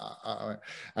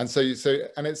 And so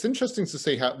and it's interesting to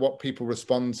see what people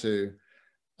respond to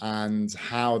and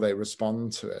how they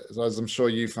respond to it, as I'm sure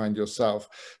you find yourself,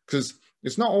 because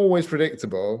it's not always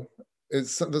predictable.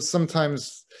 It's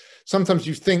sometimes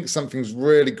you think something's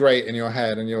really great in your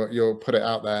head and you'll put it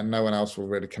out there and no one else will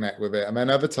really connect with it. And then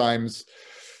other times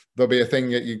there'll be a thing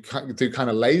that you do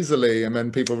kind of lazily, and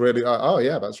then people really are, oh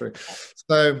yeah, that's right.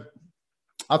 So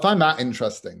I find that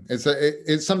interesting.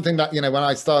 It's something that, you know, when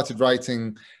I started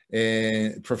writing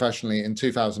professionally in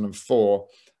 2004,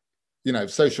 you know,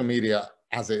 social media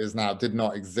as it is now did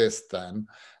not exist then.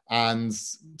 And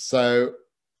so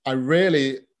I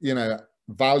really, you know,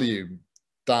 value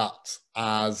that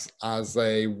as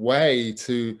a way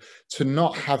to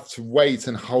not have to wait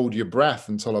and hold your breath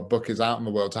until a book is out in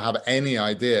the world to have any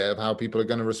idea of how people are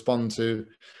going to respond to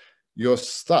your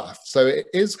stuff. So it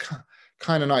is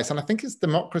kind of nice. And I think it's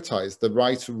democratized the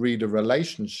writer-reader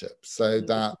relationship, so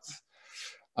that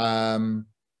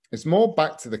it's more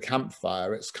back to the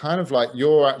campfire. It's kind of like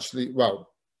you're actually, well,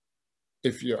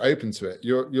 if you're open to it,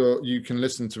 you can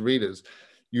listen to readers.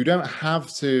 You don't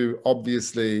have to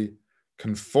obviously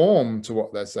conform to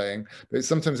what they're saying, but it's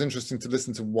sometimes interesting to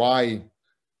listen to why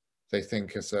they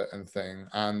think a certain thing,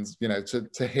 and, you know,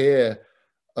 to hear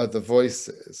other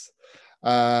voices.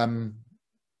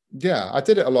 Yeah, I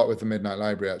did it a lot with the Midnight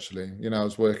Library, actually. You know, I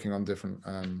was working on different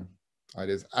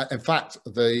ideas. In fact,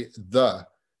 the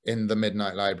in the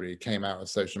Midnight Library came out of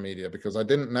social media, because I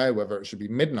didn't know whether it should be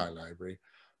Midnight Library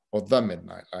or the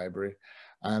Midnight Library.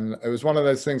 And it was one of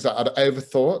those things that I'd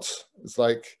overthought. It's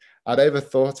like, I'd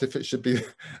overthought if it should be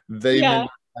the Midnight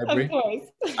Library. Of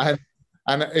course.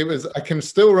 And it was, I can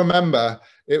still remember,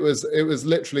 it was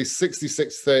literally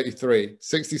 66-33.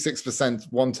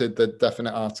 66% wanted the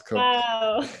definite article.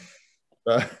 Wow.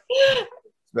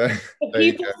 The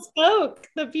people spoke.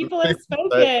 The people have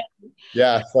spoken.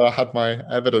 Yeah, so I had my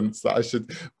evidence that I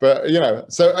should, but you know,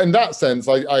 so in that sense,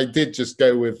 I did just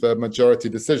go with the majority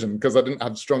decision because I didn't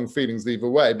have strong feelings either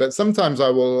way. But sometimes I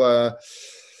will,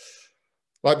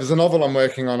 like there's a novel I'm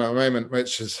working on at the moment,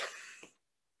 which is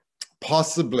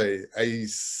possibly a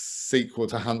sequel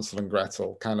to Hansel and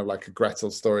Gretel, kind of like a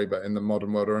Gretel story, but in the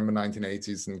modern world, or in the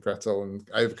 1980s, and Gretel and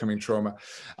overcoming trauma.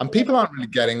 And people aren't really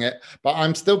getting it, but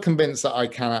I'm still convinced that I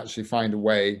can actually find a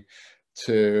way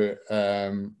to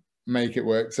make it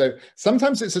work. So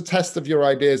sometimes it's a test of your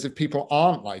ideas. If people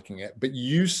aren't liking it, but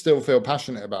you still feel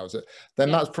passionate about it, then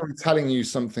that's probably telling you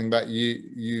something that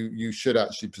you should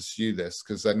actually pursue this,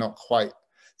 because they're not quite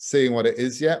seeing what it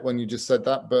is yet when you just said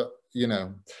that. But you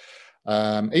know,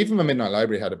 even the Midnight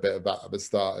Library had a bit of that at the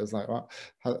start. It's like, well,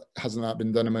 hasn't that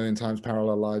been done a million times?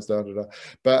 Parallel lives, da da da.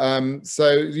 But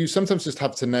so you sometimes just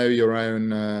have to know your own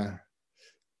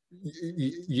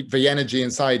the energy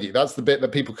inside you. That's the bit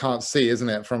that people can't see, isn't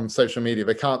it, from social media?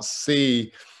 They can't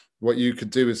see what you could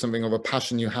do with something, or the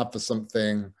passion you have for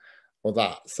something, or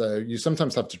that. So you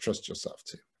sometimes have to trust yourself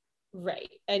too. Right.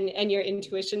 And your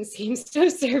intuition seems to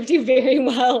have served you very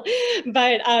well.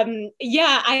 But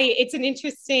yeah, it's an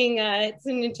interesting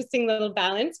little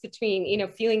balance between, you know,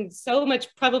 feeling so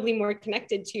much probably more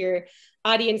connected to your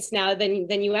audience now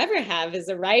than you ever have as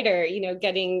a writer, you know,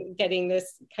 getting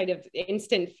this kind of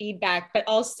instant feedback, but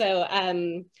also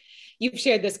you've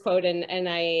shared this quote, and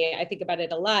I think about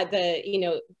it a lot,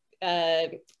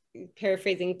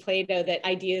 paraphrasing Plato, that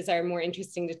ideas are more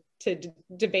interesting to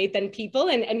debate than people.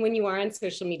 And when you are on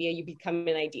social media, you become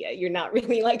an idea. You're not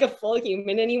really like a full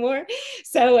human anymore.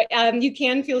 So you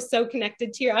can feel so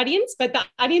connected to your audience, but the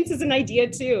audience is an idea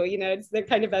too. You know, they're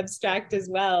kind of abstract as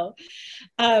well.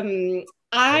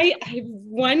 I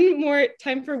have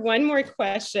time for one more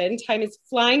question. Time is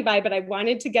flying by, but I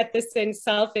wanted to get this in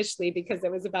selfishly because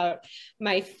it was about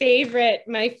my favorite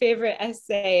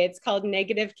essay. It's called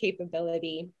Negative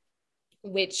Capability,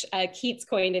 which Keats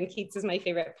coined, and Keats is my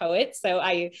favorite poet. So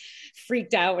I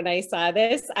freaked out when I saw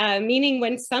this, meaning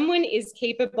when someone is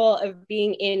capable of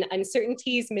being in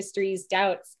uncertainties, mysteries,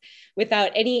 doubts,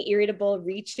 without any irritable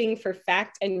reaching for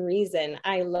fact and reason.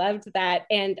 I loved that.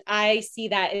 And I see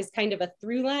that as kind of a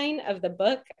through line of the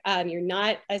book. You're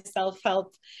not a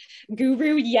self-help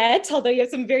guru yet, although you have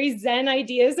some very Zen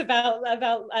ideas about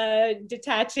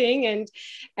detaching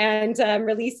and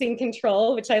releasing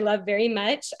control, which I love very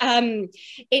much.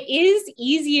 It is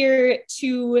easier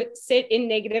to sit in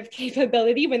negative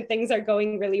capability when things are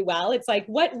going really well. It's like,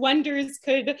 what wonders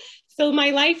could fill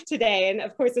my life today? And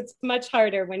of course, it's much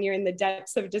harder when you're in the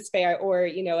depths of despair or,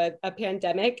 you know, a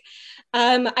pandemic.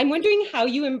 I'm wondering how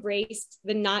you embraced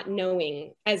the not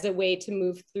knowing as a way to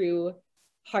move through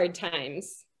hard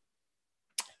times.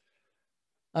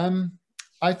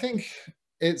 I think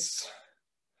it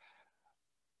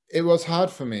was hard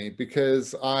for me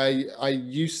because I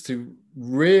used to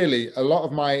really, a lot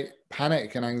of my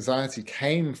panic and anxiety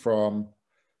came from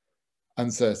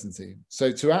uncertainty.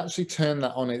 So to actually turn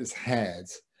that on its head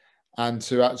and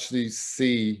to actually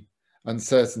see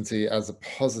uncertainty as a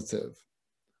positive,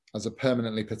 as a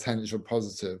permanently potential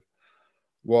positive,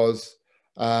 was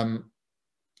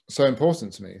so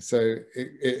important to me. So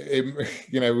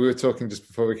you know, we were talking just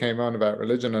before we came on about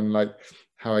religion and like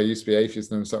how I used to be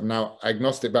atheist and stuff, now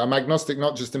agnostic, but I'm agnostic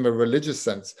not just in the religious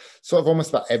sense, sort of almost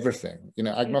about everything, you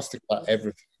know, agnostic about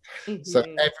everything. Mm-hmm. So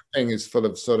everything is full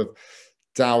of sort of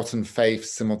doubt and faith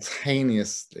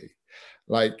simultaneously.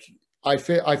 Like I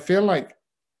feel like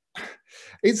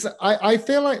I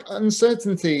feel like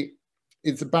uncertainty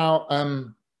is about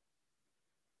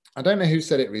I don't know who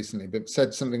said it recently, but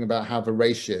said something about how the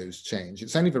ratios change.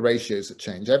 It's only the ratios that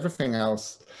change. Everything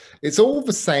else, it's all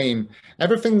the same.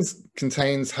 Everything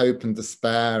contains hope and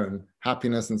despair and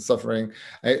happiness and suffering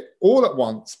all at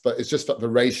once, but it's just that the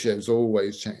ratios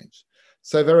always change.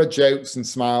 So there are jokes and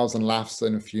smiles and laughs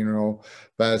in a funeral.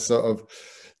 There's sort of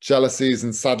jealousies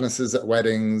and sadnesses at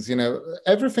weddings. You know,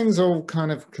 everything's all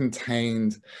kind of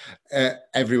contained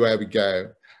everywhere we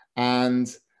go.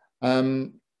 And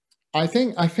I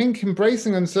think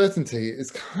embracing uncertainty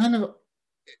is kind of,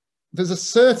 there's a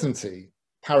certainty,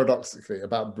 paradoxically,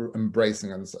 about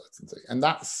embracing uncertainty. And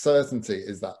that certainty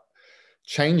is that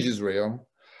change is real,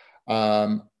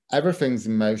 everything's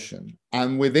in motion,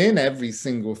 and within every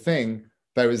single thing,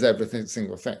 there is every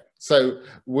single thing. So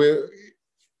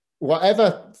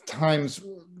whatever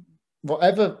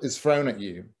is thrown at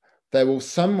you, there will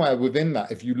somewhere within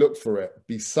that, if you look for it,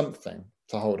 be something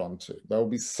to hold on to. There will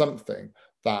be something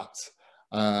that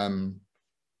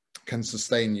can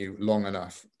sustain you long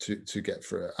enough to get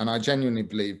through it. And I genuinely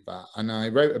believe that. And I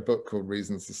wrote a book called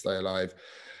Reasons to Stay Alive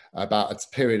about a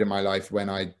period in my life when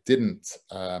I didn't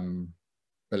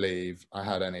believe I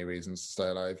had any reasons to stay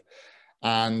alive.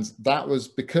 And that was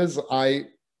because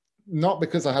not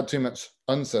because I had too much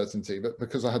uncertainty, but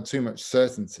because I had too much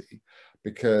certainty,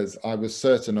 because I was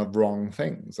certain of wrong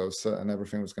things. I was certain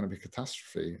everything was going to be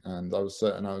catastrophe, and I was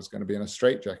certain I was going to be in a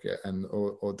straitjacket and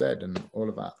or dead and all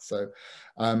of that. So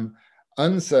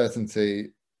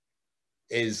uncertainty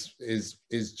is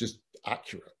just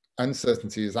accurate.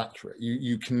 Uncertainty is accurate.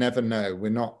 You can never know. We're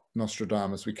not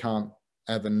Nostradamus. We can't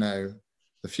ever know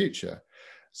the future.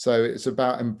 So it's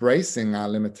about embracing our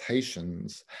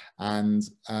limitations and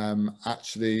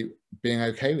actually being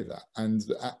okay with that. And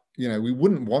you know, we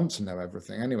wouldn't want to know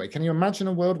everything anyway. Can you imagine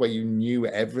a world where you knew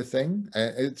everything?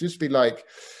 It'd just be like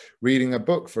reading a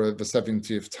book for the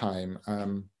 70th time.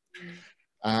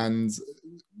 And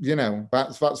you know,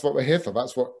 that's what we're here for.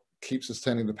 That's what keeps us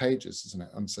turning the pages, isn't it?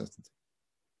 Uncertainty.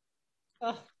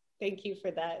 Oh, thank you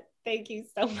for that. Thank you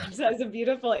so much. That was a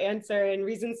beautiful answer. And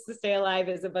Reasons to Stay Alive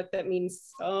is a book that means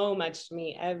so much to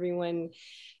me. Everyone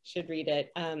should read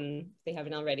it. If they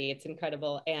haven't already, it's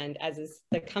incredible. And as is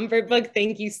the comfort book,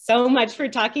 thank you so much for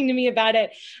talking to me about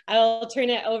it. I'll turn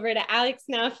it over to Alex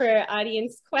now for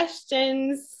audience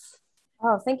questions.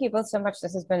 Oh, thank you both so much.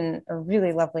 This has been a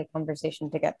really lovely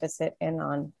conversation to get to sit in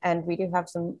on. And we do have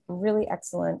some really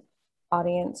excellent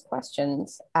audience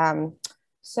questions.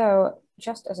 So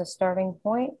just as a starting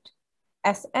point,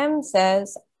 SM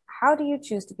says, how do you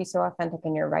choose to be so authentic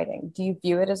in your writing? Do you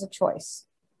view it as a choice?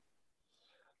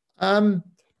 Well,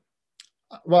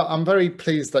 I'm very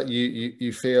pleased that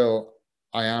you feel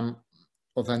I am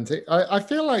authentic. I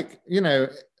feel like, you know,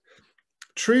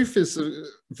 truth is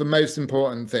the most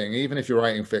important thing, even if you're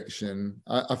writing fiction.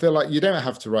 I feel like you don't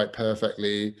have to write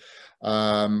perfectly.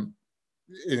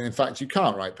 In fact, you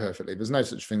can't write perfectly. There's no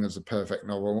such thing as a perfect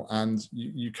novel. And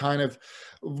you kind of,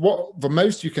 what the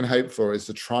most you can hope for is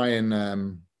to try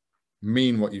and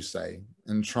mean what you say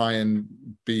and try and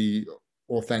be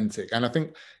authentic. And I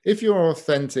think if you're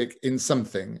authentic in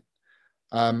something,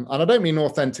 and I don't mean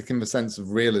authentic in the sense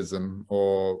of realism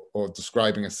or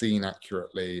describing a scene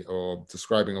accurately or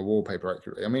describing a wallpaper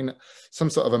accurately. I mean, some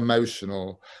sort of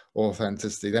emotional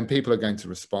authenticity, then people are going to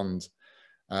respond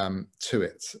to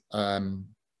it.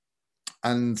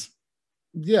 And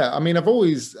yeah, I mean, I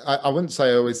wouldn't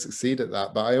say I always succeed at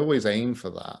that, but I always aim for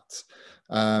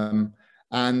that.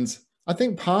 And I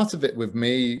think part of it with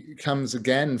me comes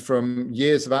again from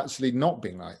years of actually not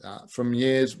being like that, from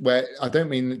years where, I don't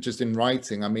mean just in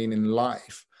writing, I mean in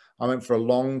life. I went for a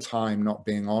long time not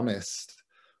being honest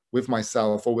with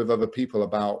myself or with other people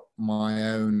about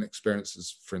my own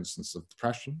experiences, for instance, of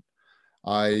depression.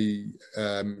 I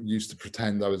used to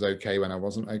pretend I was okay when I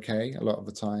wasn't okay a lot of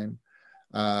the time.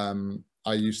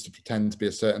 I used to pretend to be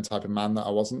a certain type of man that I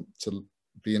wasn't, to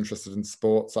be interested in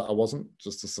sports that I wasn't,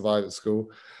 just to survive at school.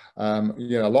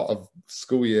 You know, a lot of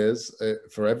school years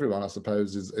for everyone, I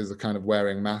suppose, is a kind of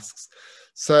wearing masks.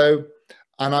 So,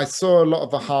 and I saw a lot of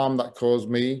the harm that caused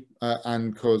me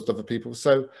and caused other people.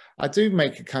 So I do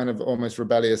make a kind of almost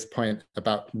rebellious point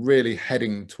about really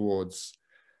heading towards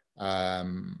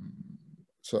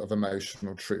sort of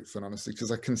emotional truth and honesty,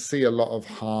 because I can see a lot of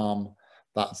harm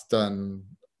that's done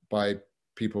by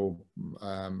people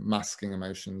masking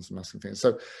emotions, masking things.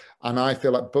 So, and I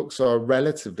feel like books are a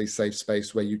relatively safe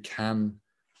space where you can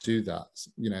do that.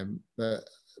 You know,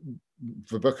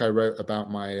 the book I wrote about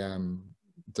my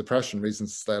depression,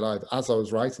 Reasons to Stay Alive, as I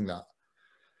was writing that,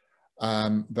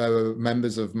 there were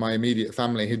members of my immediate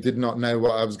family who did not know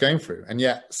what I was going through. And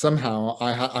yet somehow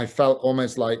I felt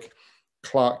almost like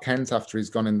Clark Kent after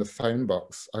he's gone in the phone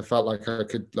box. I felt like I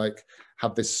could like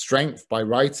have this strength by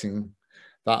writing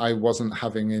that I wasn't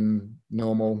having in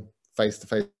normal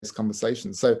face-to-face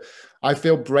conversations. So I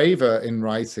feel braver in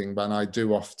writing than I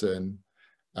do often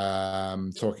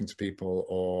talking to people,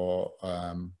 or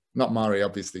not Mari,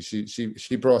 obviously.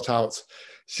 She brought out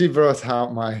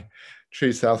my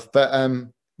true self. But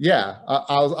yeah,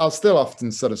 I'll still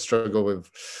often sort of struggle with,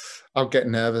 I'll get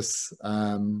nervous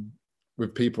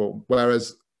with people,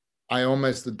 whereas I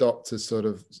almost adopt a sort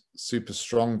of super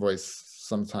strong voice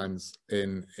sometimes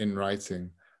in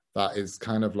writing that is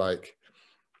kind of like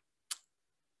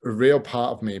a real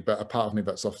part of me, but a part of me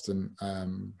that's often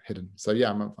hidden. So yeah,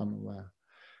 I'm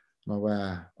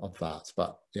aware of that.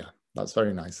 But yeah, that's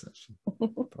very nice actually.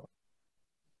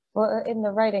 Well, in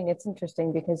the writing, it's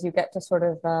interesting because you get to sort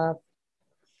of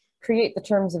create the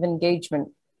terms of engagement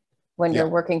when you're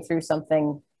working through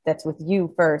something that's with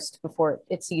you first before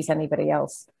it sees anybody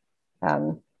else.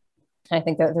 I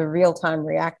think that the real-time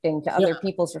reacting to other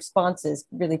people's responses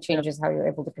really changes how you're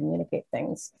able to communicate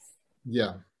things.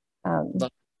 Yeah,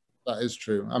 that is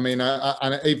true. I mean,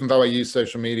 and even though I use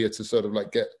social media to sort of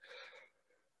like get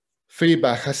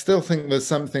feedback, I still think there's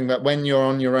something that when you're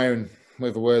on your own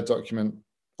with a Word document,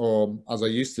 or as I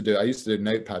used to do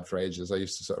Notepad for ages. I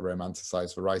used to sort of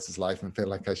romanticize the writer's life and feel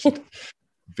like I should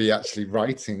be actually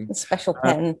writing. A special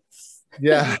pen.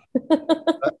 Yeah.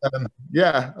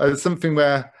 Yeah, it's something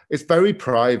where it's very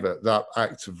private. That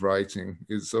act of writing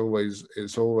is always,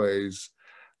 it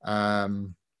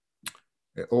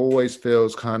always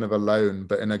feels kind of alone,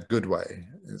 but in a good way.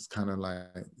 It's kind of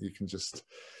like you can just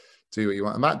do what you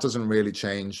want, and that doesn't really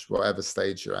change whatever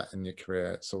stage you're at in your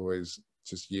career. It's always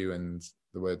just you and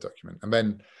the Word document, and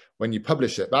then when you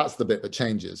publish it, that's the bit that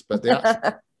changes, but the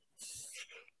actual,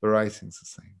 the writing's the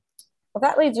same. Well,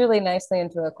 that leads really nicely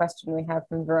into a question we have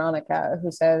from Veronica,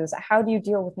 who says, how do you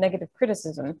deal with negative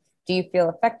criticism? Do you feel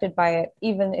affected by it,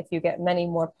 even if you get many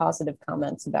more positive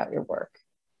comments about your work?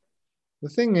 The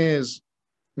thing is,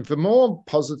 the more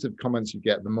positive comments you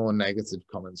get, the more negative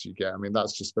comments you get. I mean,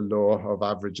 that's just the law of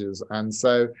averages. And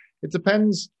so it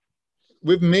depends.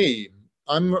 With me,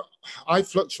 I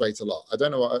fluctuate a lot. I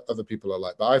don't know what other people are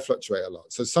like, but I fluctuate a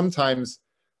lot. So sometimes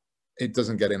it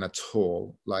doesn't get in at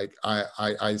all. Like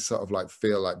I sort of like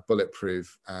feel like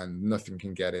bulletproof and nothing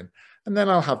can get in. And then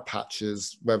I'll have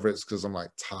patches, whether it's because I'm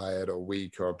like tired or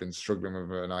weak, or I've been struggling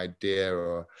with an idea,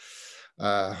 or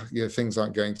you know, things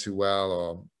aren't going too well,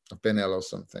 or I've been ill or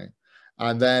something.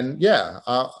 And then, yeah,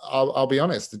 I'll be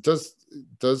honest, it does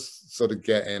sort of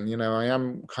get in. You know, I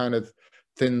am kind of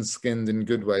thin-skinned in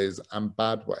good ways and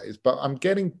bad ways, but I'm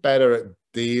getting better at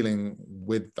dealing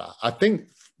with that. I think,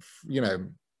 you know,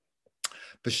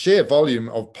 the sheer volume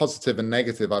of positive and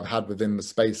negative I've had within the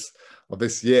space of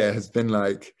this year has been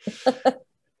like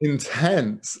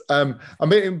intense. I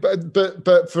mean,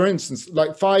 but for instance,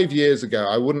 like 5 years ago,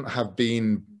 I wouldn't have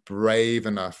been brave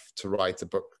enough to write a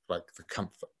book like The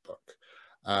Comfort Book,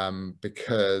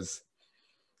 because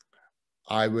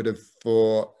I would have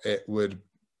thought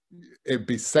it'd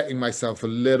be setting myself a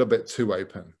little bit too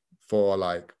open for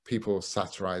like people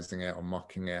satirizing it or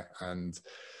mocking it. And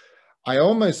I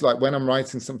almost like, when I'm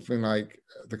writing something like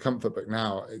The Comfort Book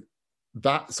now,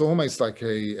 that's almost like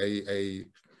a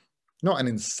not an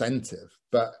incentive,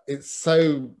 but it's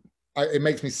so, it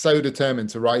makes me so determined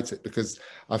to write it, because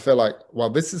I feel like, well,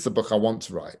 this is the book I want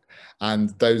to write, and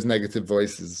those negative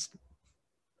voices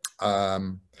are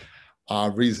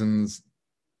reasons,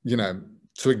 you know,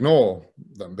 to ignore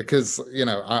them, because, you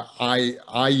know,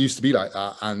 I used to be like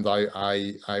that, and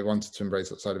I wanted to embrace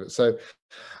that side of it. So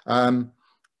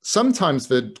sometimes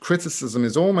the criticism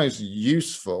is almost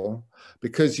useful,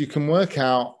 because you can work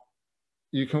out,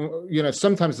 you know,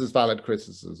 sometimes there's valid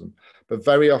criticism, but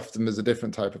very often there's a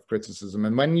different type of criticism.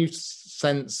 And when you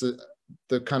sense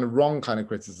the kind of wrong kind of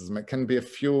criticism, it can be a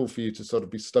fuel for you to sort of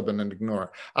be stubborn and ignore it.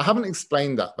 I haven't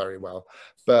explained that very well,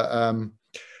 but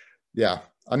yeah,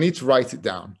 I need to write it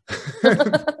down.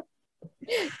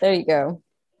 There you go.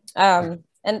 And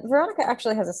Veronica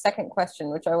actually has a second question,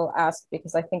 which I will ask,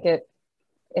 because I think it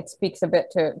speaks a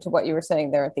bit to what you were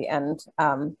saying there at the end,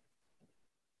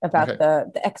 about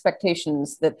the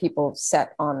expectations that people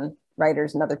set on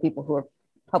writers and other people who are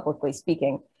publicly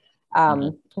speaking.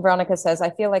 Veronica says, I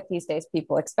feel like these days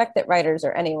people expect that writers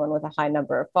or anyone with a high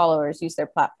number of followers use their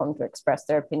platform to express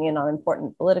their opinion on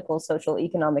important political, social,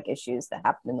 economic issues that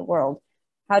happen in the world.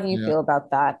 How do you feel about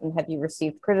that? And have you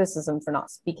received criticism for not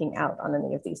speaking out on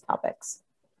any of these topics?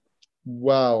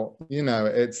 Well, you know,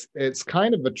 it's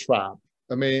kind of a trap.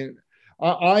 I mean,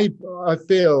 I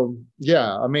feel,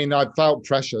 yeah, I mean, I felt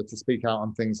pressure to speak out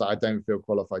on things that I don't feel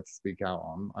qualified to speak out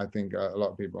on. I think a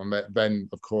lot of people, and then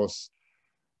of course,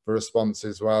 the response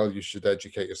is, well, you should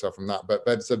educate yourself on that. But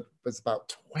there's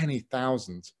about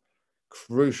 20,000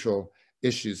 crucial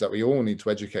issues that we all need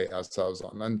to educate ourselves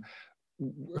on. And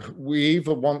we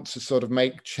either want to sort of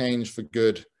make change for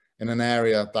good in an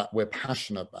area that we're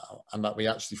passionate about and that we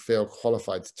actually feel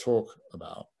qualified to talk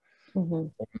about,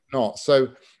 or not. So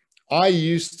I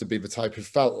used to be the type who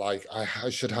felt like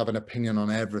I should have an opinion on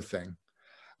everything.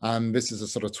 And this is a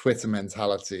sort of Twitter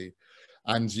mentality.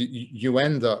 And you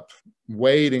end up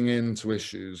wading into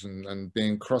issues and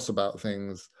being cross about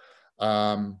things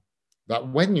that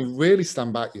when you really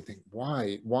stand back, you think,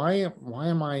 why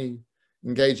am I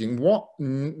engaging? What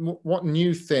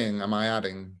new thing am I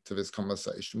adding to this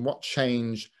conversation? What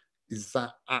change is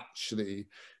that actually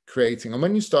creating? And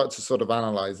when you start to sort of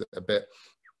analyze it a bit,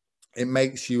 it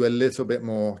makes you a little bit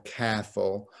more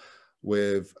careful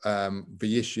with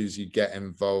the issues you get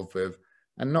involved with.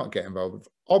 and not get involved with.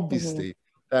 Obviously,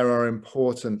 there are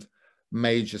important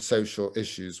major social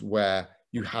issues where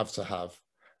you have to have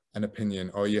an opinion,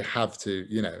 or you have to,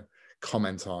 you know,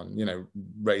 comment on, you know,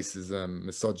 racism,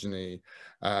 misogyny,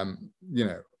 you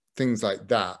know, things like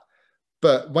that.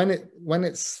 But when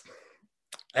it's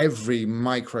every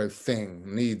micro thing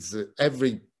needs,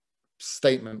 every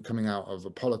statement coming out of a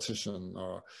politician,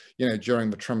 or, you know, during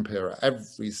the Trump era,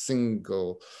 every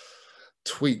single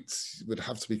tweet would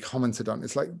have to be commented on.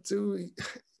 It's like,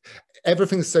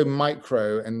 everything's so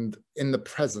micro and in the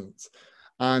present.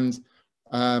 And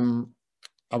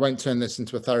I won't turn this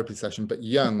into a therapy session, but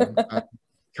Jung,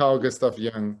 Carl Gustav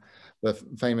Jung, the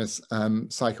famous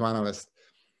psychoanalyst,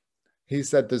 he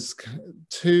said there's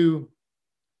two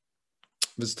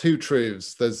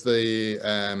truths. There's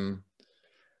the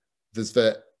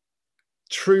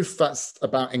truth that's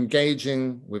about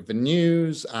engaging with the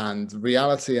news and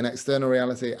reality and external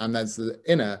reality, and there's the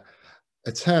inner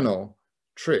eternal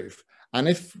truth. And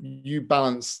if you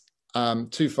balance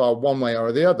too far one way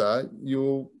or the other,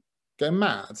 you'll go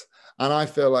mad. And I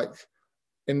feel like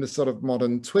in the sort of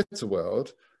modern Twitter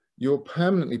world, you're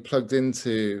permanently plugged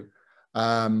into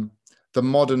the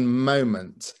modern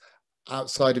moment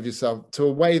outside of yourself, to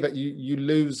a way that you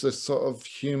lose a sort of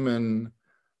human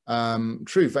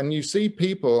truth. And you see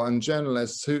people and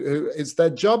journalists who it's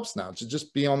their jobs now to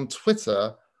just be on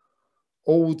Twitter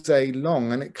all day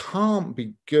long, and it can't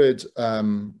be good.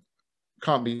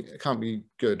 Can't be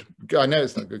good. I know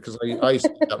it's not good, because I used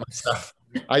to do that myself.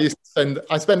 I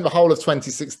spent the whole of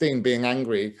 2016 being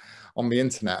angry on the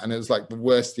internet, and it was like the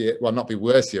worst year, well, not the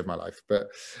worst year of my life, but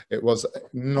it was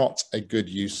not a good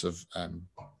use of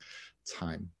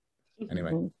time.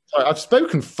 Anyway, sorry, I've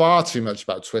spoken far too much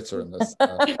about Twitter in this.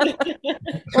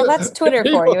 Well, that's Twitter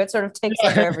for you. It sort of takes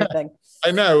over everything.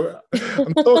 I know.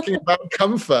 I'm talking about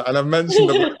comfort, and I've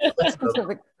mentioned about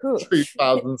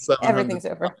 3,700. Everything's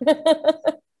over.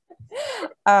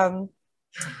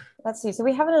 Let's see. So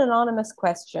we have an anonymous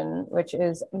question, which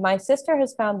is, my sister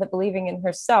has found that believing in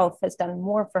herself has done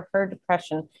more for her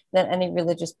depression than any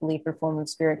religious belief or form of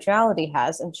spirituality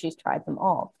has, and she's tried them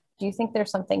all. Do you think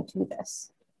there's something to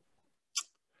this?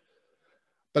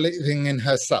 Believing in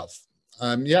herself.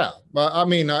 Yeah. Well, I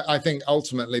mean, I think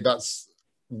ultimately that's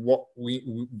what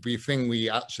we think we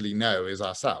actually know is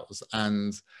ourselves.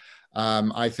 And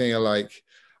I feel like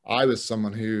I was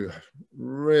someone who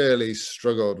really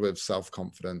struggled with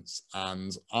self-confidence,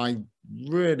 and I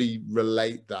really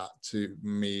relate that to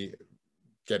me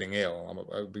getting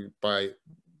ill by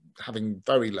having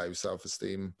very low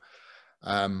self-esteem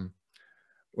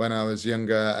when I was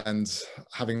younger, and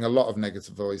having a lot of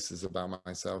negative voices about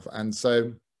myself. And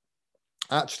so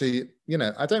actually, you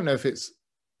know, I don't know if it's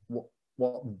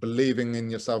what believing in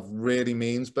yourself really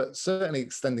means, but certainly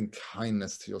extending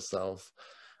kindness to yourself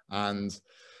and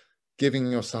giving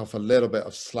yourself a little bit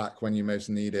of slack when you most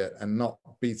need it, and not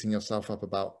beating yourself up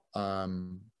about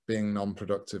being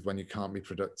non-productive when you can't be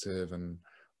productive, and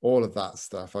all of that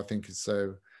stuff, I think is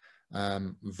so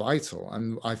vital.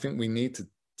 And I think we need to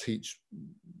teach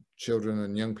children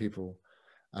and young people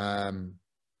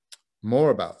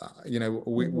more about that. You know,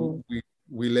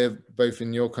 we live both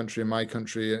in your country and my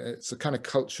country. It's a kind of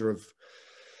culture of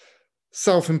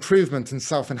self-improvement and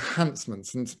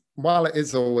self-enhancement. And while it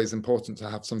is always important to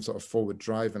have some sort of forward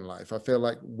drive in life, I feel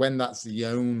like when that's the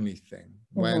only thing,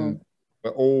 when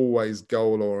we're always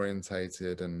goal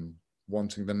orientated and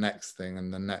wanting the next thing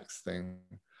and the next thing,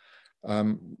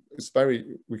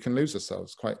 we can lose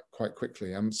ourselves quite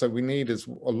quickly. And so we need, is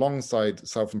alongside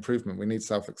self-improvement, we need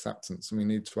self-acceptance, and we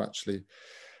need to actually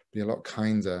be a lot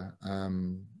kinder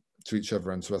to each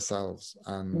other and to ourselves.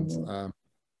 And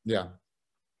yeah.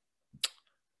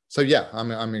 So yeah,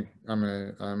 I'm a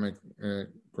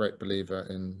great believer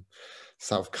in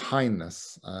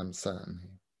self-kindness, certainly.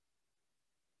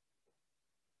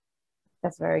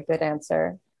 That's a very good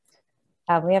answer.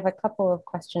 We have a couple of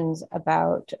questions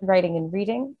about writing and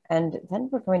reading, and then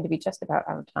we're going to be just about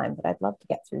out of time, but I'd love to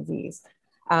get through these.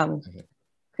 Okay.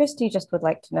 Christy just would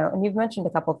like to know, and you've mentioned a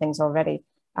couple of things already,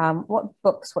 what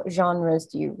books, what genres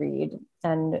do you read,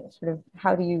 and sort of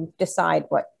how do you decide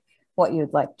what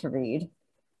you'd like to read?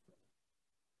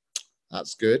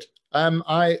 That's good. Going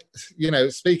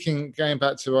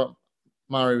back to what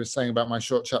Mari was saying about my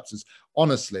short chapters,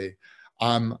 honestly,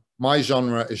 my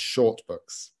genre is short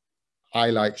books. I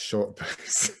like short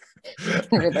books. I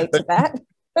can relate to that.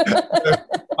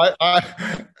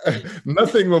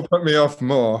 Nothing will put me off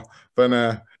more than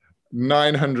a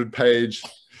 900-page.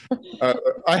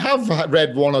 I have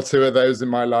read one or two of those in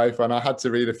my life, and I had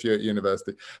to read a few at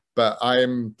university. But I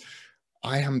am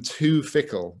too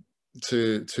fickle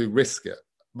to risk it.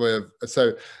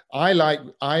 So I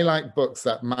like books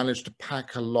that manage to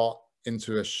pack a lot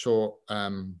into a short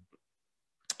time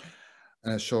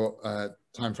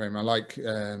frame. I like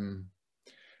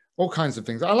all kinds of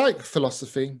things. I like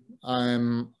philosophy.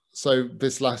 So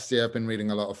this last year I've been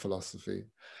reading a lot of philosophy.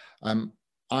 I'm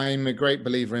a great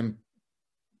believer in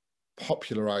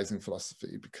popularizing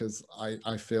philosophy, because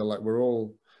I feel like we're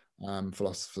all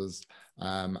philosophers,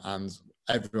 and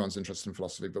everyone's interested in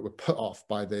philosophy, but we're put off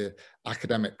by the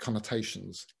academic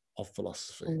connotations of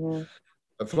philosophy. Mm-hmm.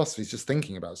 But philosophy is just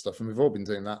thinking about stuff, and we've all been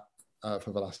doing that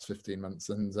for the last 15 months.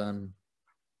 And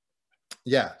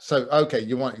yeah, so okay,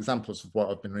 you want examples of what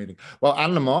I've been reading? Well,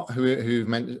 Anne Lamott, who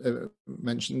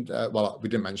mentioned, well, we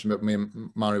didn't mention, but me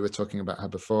and Mari were talking about her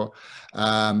before.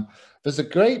 There's a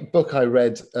great book I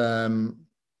read,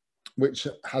 which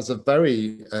has a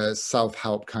very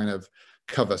self-help kind of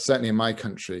cover, certainly in my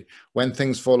country, When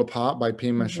Things Fall Apart by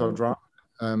Pema Chodron,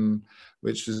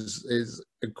 which is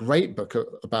a great book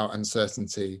about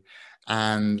uncertainty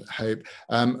and hope.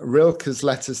 Rilke's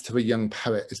Letters to a Young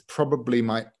Poet is probably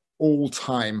my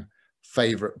all-time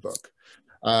favorite book.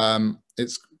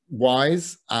 It's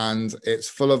wise and it's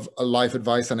full of life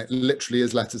advice, and it literally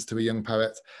is letters to a young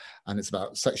poet, and it's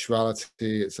about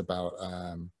sexuality, it's about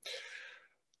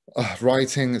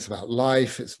writing, it's about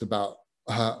life, it's about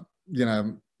you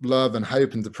know, love and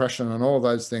hope and depression and all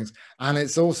those things. And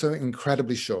it's also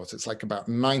incredibly short. It's like about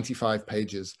 95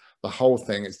 pages, the whole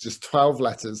thing. It's just 12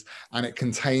 letters, and it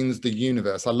contains the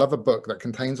universe. I love a book that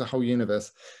contains a whole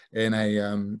universe in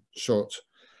a short,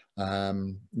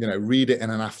 you know, read it in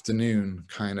an afternoon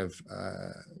kind of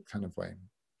way.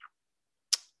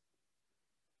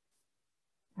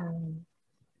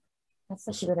 That's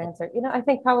such a good answer. You know, I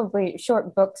think probably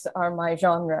short books are my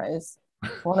genre, is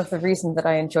one of the reasons that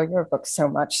I enjoy your book so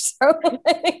much. So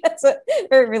I think that's a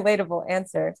very relatable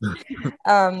answer.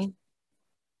 And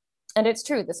it's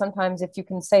true that sometimes if you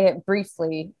can say it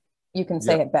briefly, you can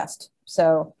say it best.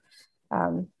 So I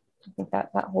think that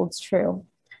holds true.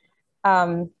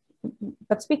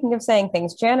 But speaking of saying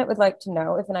things, Janet would like to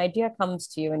know, if an idea comes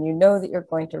to you and you know that you're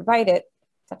going to write it,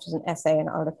 such as an essay, an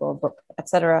article, a book,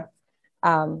 etc.,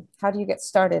 how do you get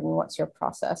started, and what's your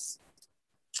process?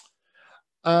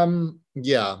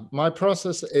 Yeah, my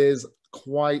process is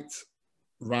quite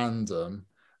random.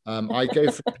 I go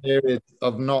through periods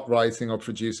of not writing or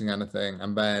producing anything,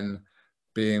 and then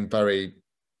being very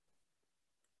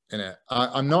in it.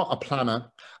 I'm not a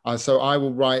planner, so I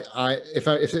will write. If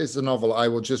it's a novel, I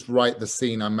will just write the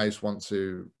scene I most want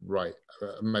to write,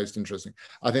 most interesting.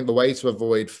 I think the way to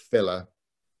avoid filler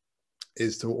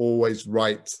is to always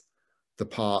write the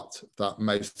part that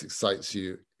most excites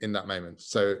you in that moment.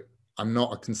 So I'm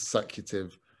not a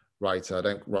consecutive writer. I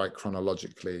don't write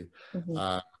chronologically,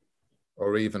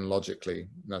 or even logically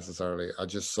necessarily. I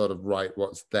just sort of write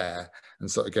what's there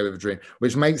and sort of go with a dream,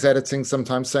 which makes editing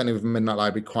sometimes, certainly with Midnight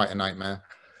Library, quite a nightmare.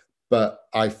 But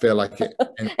I feel like it.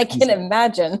 I can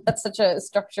imagine. That's such a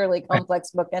structurally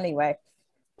complex book anyway.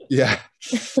 Yeah.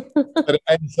 But it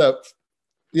ends up,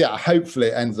 yeah, hopefully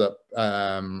it ends up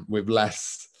with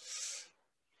less,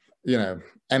 you know,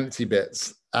 empty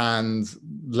bits and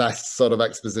less sort of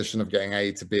exposition of getting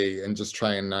A to B, and just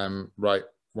try and write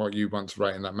what you want to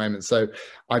write in that moment. So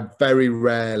I very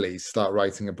rarely start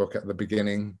writing a book at the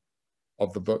beginning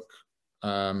of the book,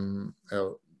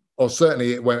 or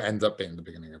certainly it won't end up being the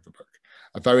beginning of the book.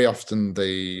 Very often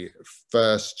the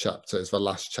first chapter is the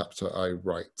last chapter I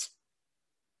write.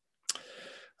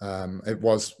 It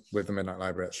was with the Midnight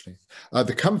Library, actually.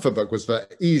 The Comfort book was the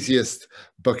easiest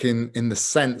book in the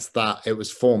sense that it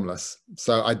was formless.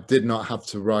 So I did not have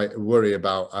to worry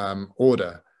about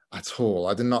order at all.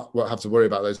 I did not have to worry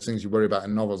about those things you worry about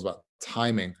in novels, about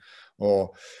timing,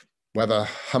 or whether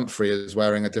Humphrey is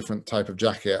wearing a different type of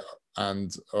jacket,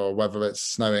 or whether it's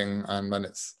snowing and then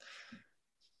it's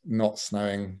not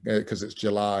snowing because it's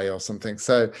July or something.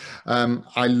 So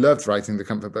I loved writing the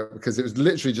Comfort book because it was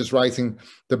literally just writing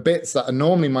the bits that are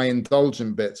normally my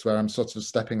indulgent bits, where I'm sort of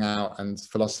stepping out and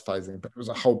philosophizing, but it was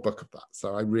a whole book of that.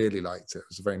 So I really liked it. It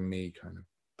was a very me kind of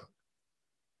book.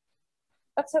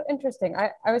 That's so interesting.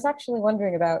 I was actually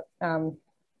wondering about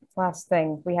last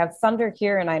thing. We have thunder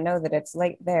here, and I know that it's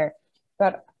late there,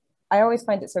 but I always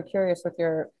find it so curious with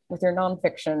your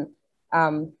nonfiction,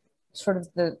 sort of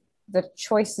the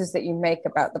choices that you make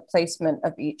about the placement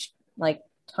of each like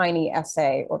tiny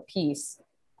essay or piece.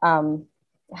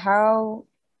 How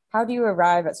do you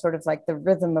arrive at sort of like the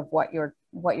rhythm of what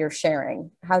you're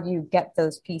sharing? How do you get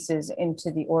those pieces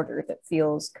into the order that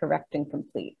feels correct and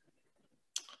complete?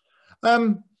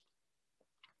 I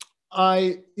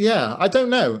don't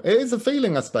know. It is a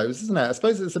feeling, I suppose, isn't it? I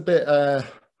suppose it's a bit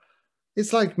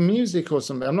it's like music or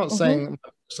something. I'm not saying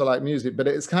I like music, but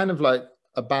it's kind of like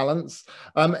a balance.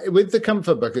 With the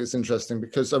comfort book, it's interesting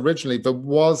because originally there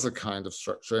was a kind of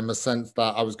structure in the sense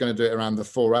that I was going to do it around the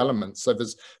 4 elements. So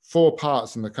there's 4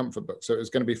 parts in the comfort book. So it was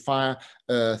going to be fire,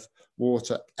 earth,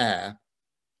 water, air.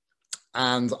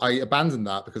 And I abandoned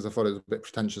that because I thought it was a bit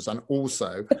pretentious, and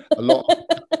also a lot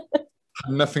had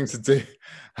nothing to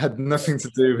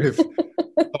do with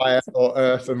fire or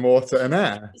earth and water and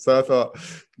air. So I thought,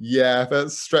 yeah,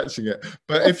 that's stretching it.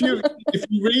 But if you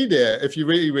read it, if you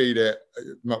really read it,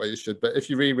 not that you should, but if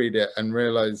you reread it and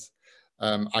realize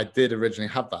I did originally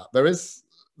have that, there's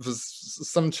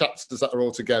some chapters that are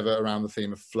all together around the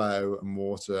theme of flow and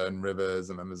water and rivers,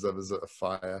 and then there's others that are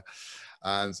fire.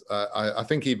 And I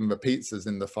think even the pizza's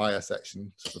in the fire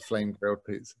section, the flame grilled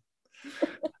pizza.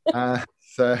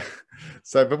 So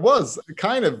there was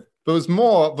kind of, there was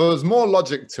more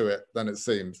logic to it than it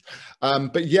seems.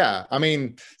 But yeah, I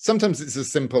mean, sometimes it's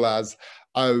as simple as,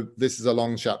 oh, this is a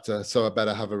long chapter, so I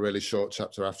better have a really short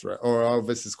chapter after it. Or, oh,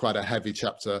 this is quite a heavy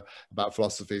chapter about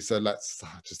philosophy, so let's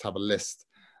just have a list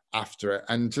after it.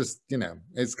 And just, you know,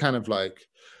 it's kind of like,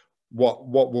 what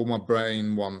will my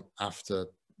brain want after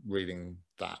reading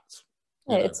that?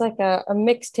 Yeah, it's like a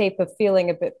mixtape of feeling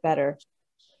a bit better.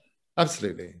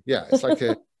 Absolutely. Yeah. It's like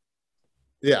a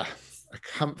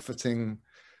comforting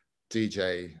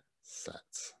DJ set.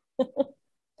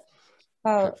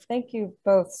 Oh, thank you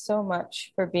both so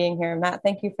much for being here. Matt,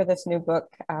 thank you for this new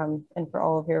book, and for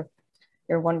all of your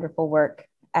wonderful work.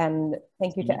 And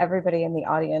thank you to everybody in the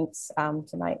audience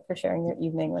tonight for sharing your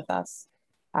evening with us.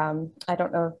 I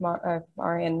don't know if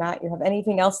Mari and Matt, you have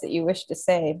anything else that you wish to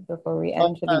say before we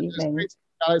end for the evening. Great,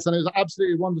 Alex, and it was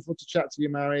absolutely wonderful to chat to you,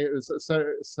 Mari. It was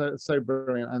so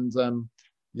brilliant. And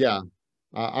yeah,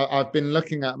 I've been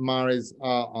looking at Mari's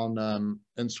art on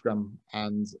Instagram,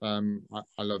 and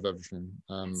I love everything.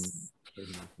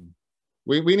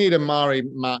 We need a Mari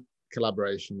Matt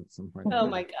collaboration at some point. Oh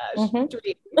my gosh,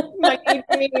 dream. My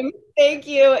dream. Thank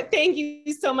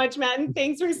you so much, Matt, and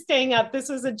thanks for staying up. This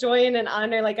was a joy and an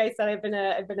honor. Like I said, I've been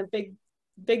a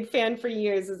big fan for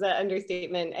years, is an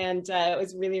understatement, and it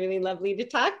was really lovely to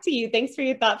talk to you. Thanks for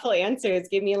your thoughtful answers.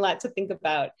 Gave me a lot to think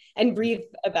about and breathe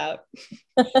about.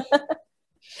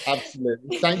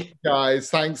 Absolutely. Thank you, guys.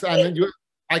 Thanks. And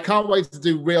I can't wait to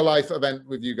do real life event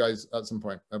with you guys at some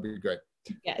point. That'll be great.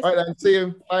 Yes. All right then. See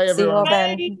you. Bye, everyone. See you all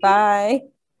then. Bye.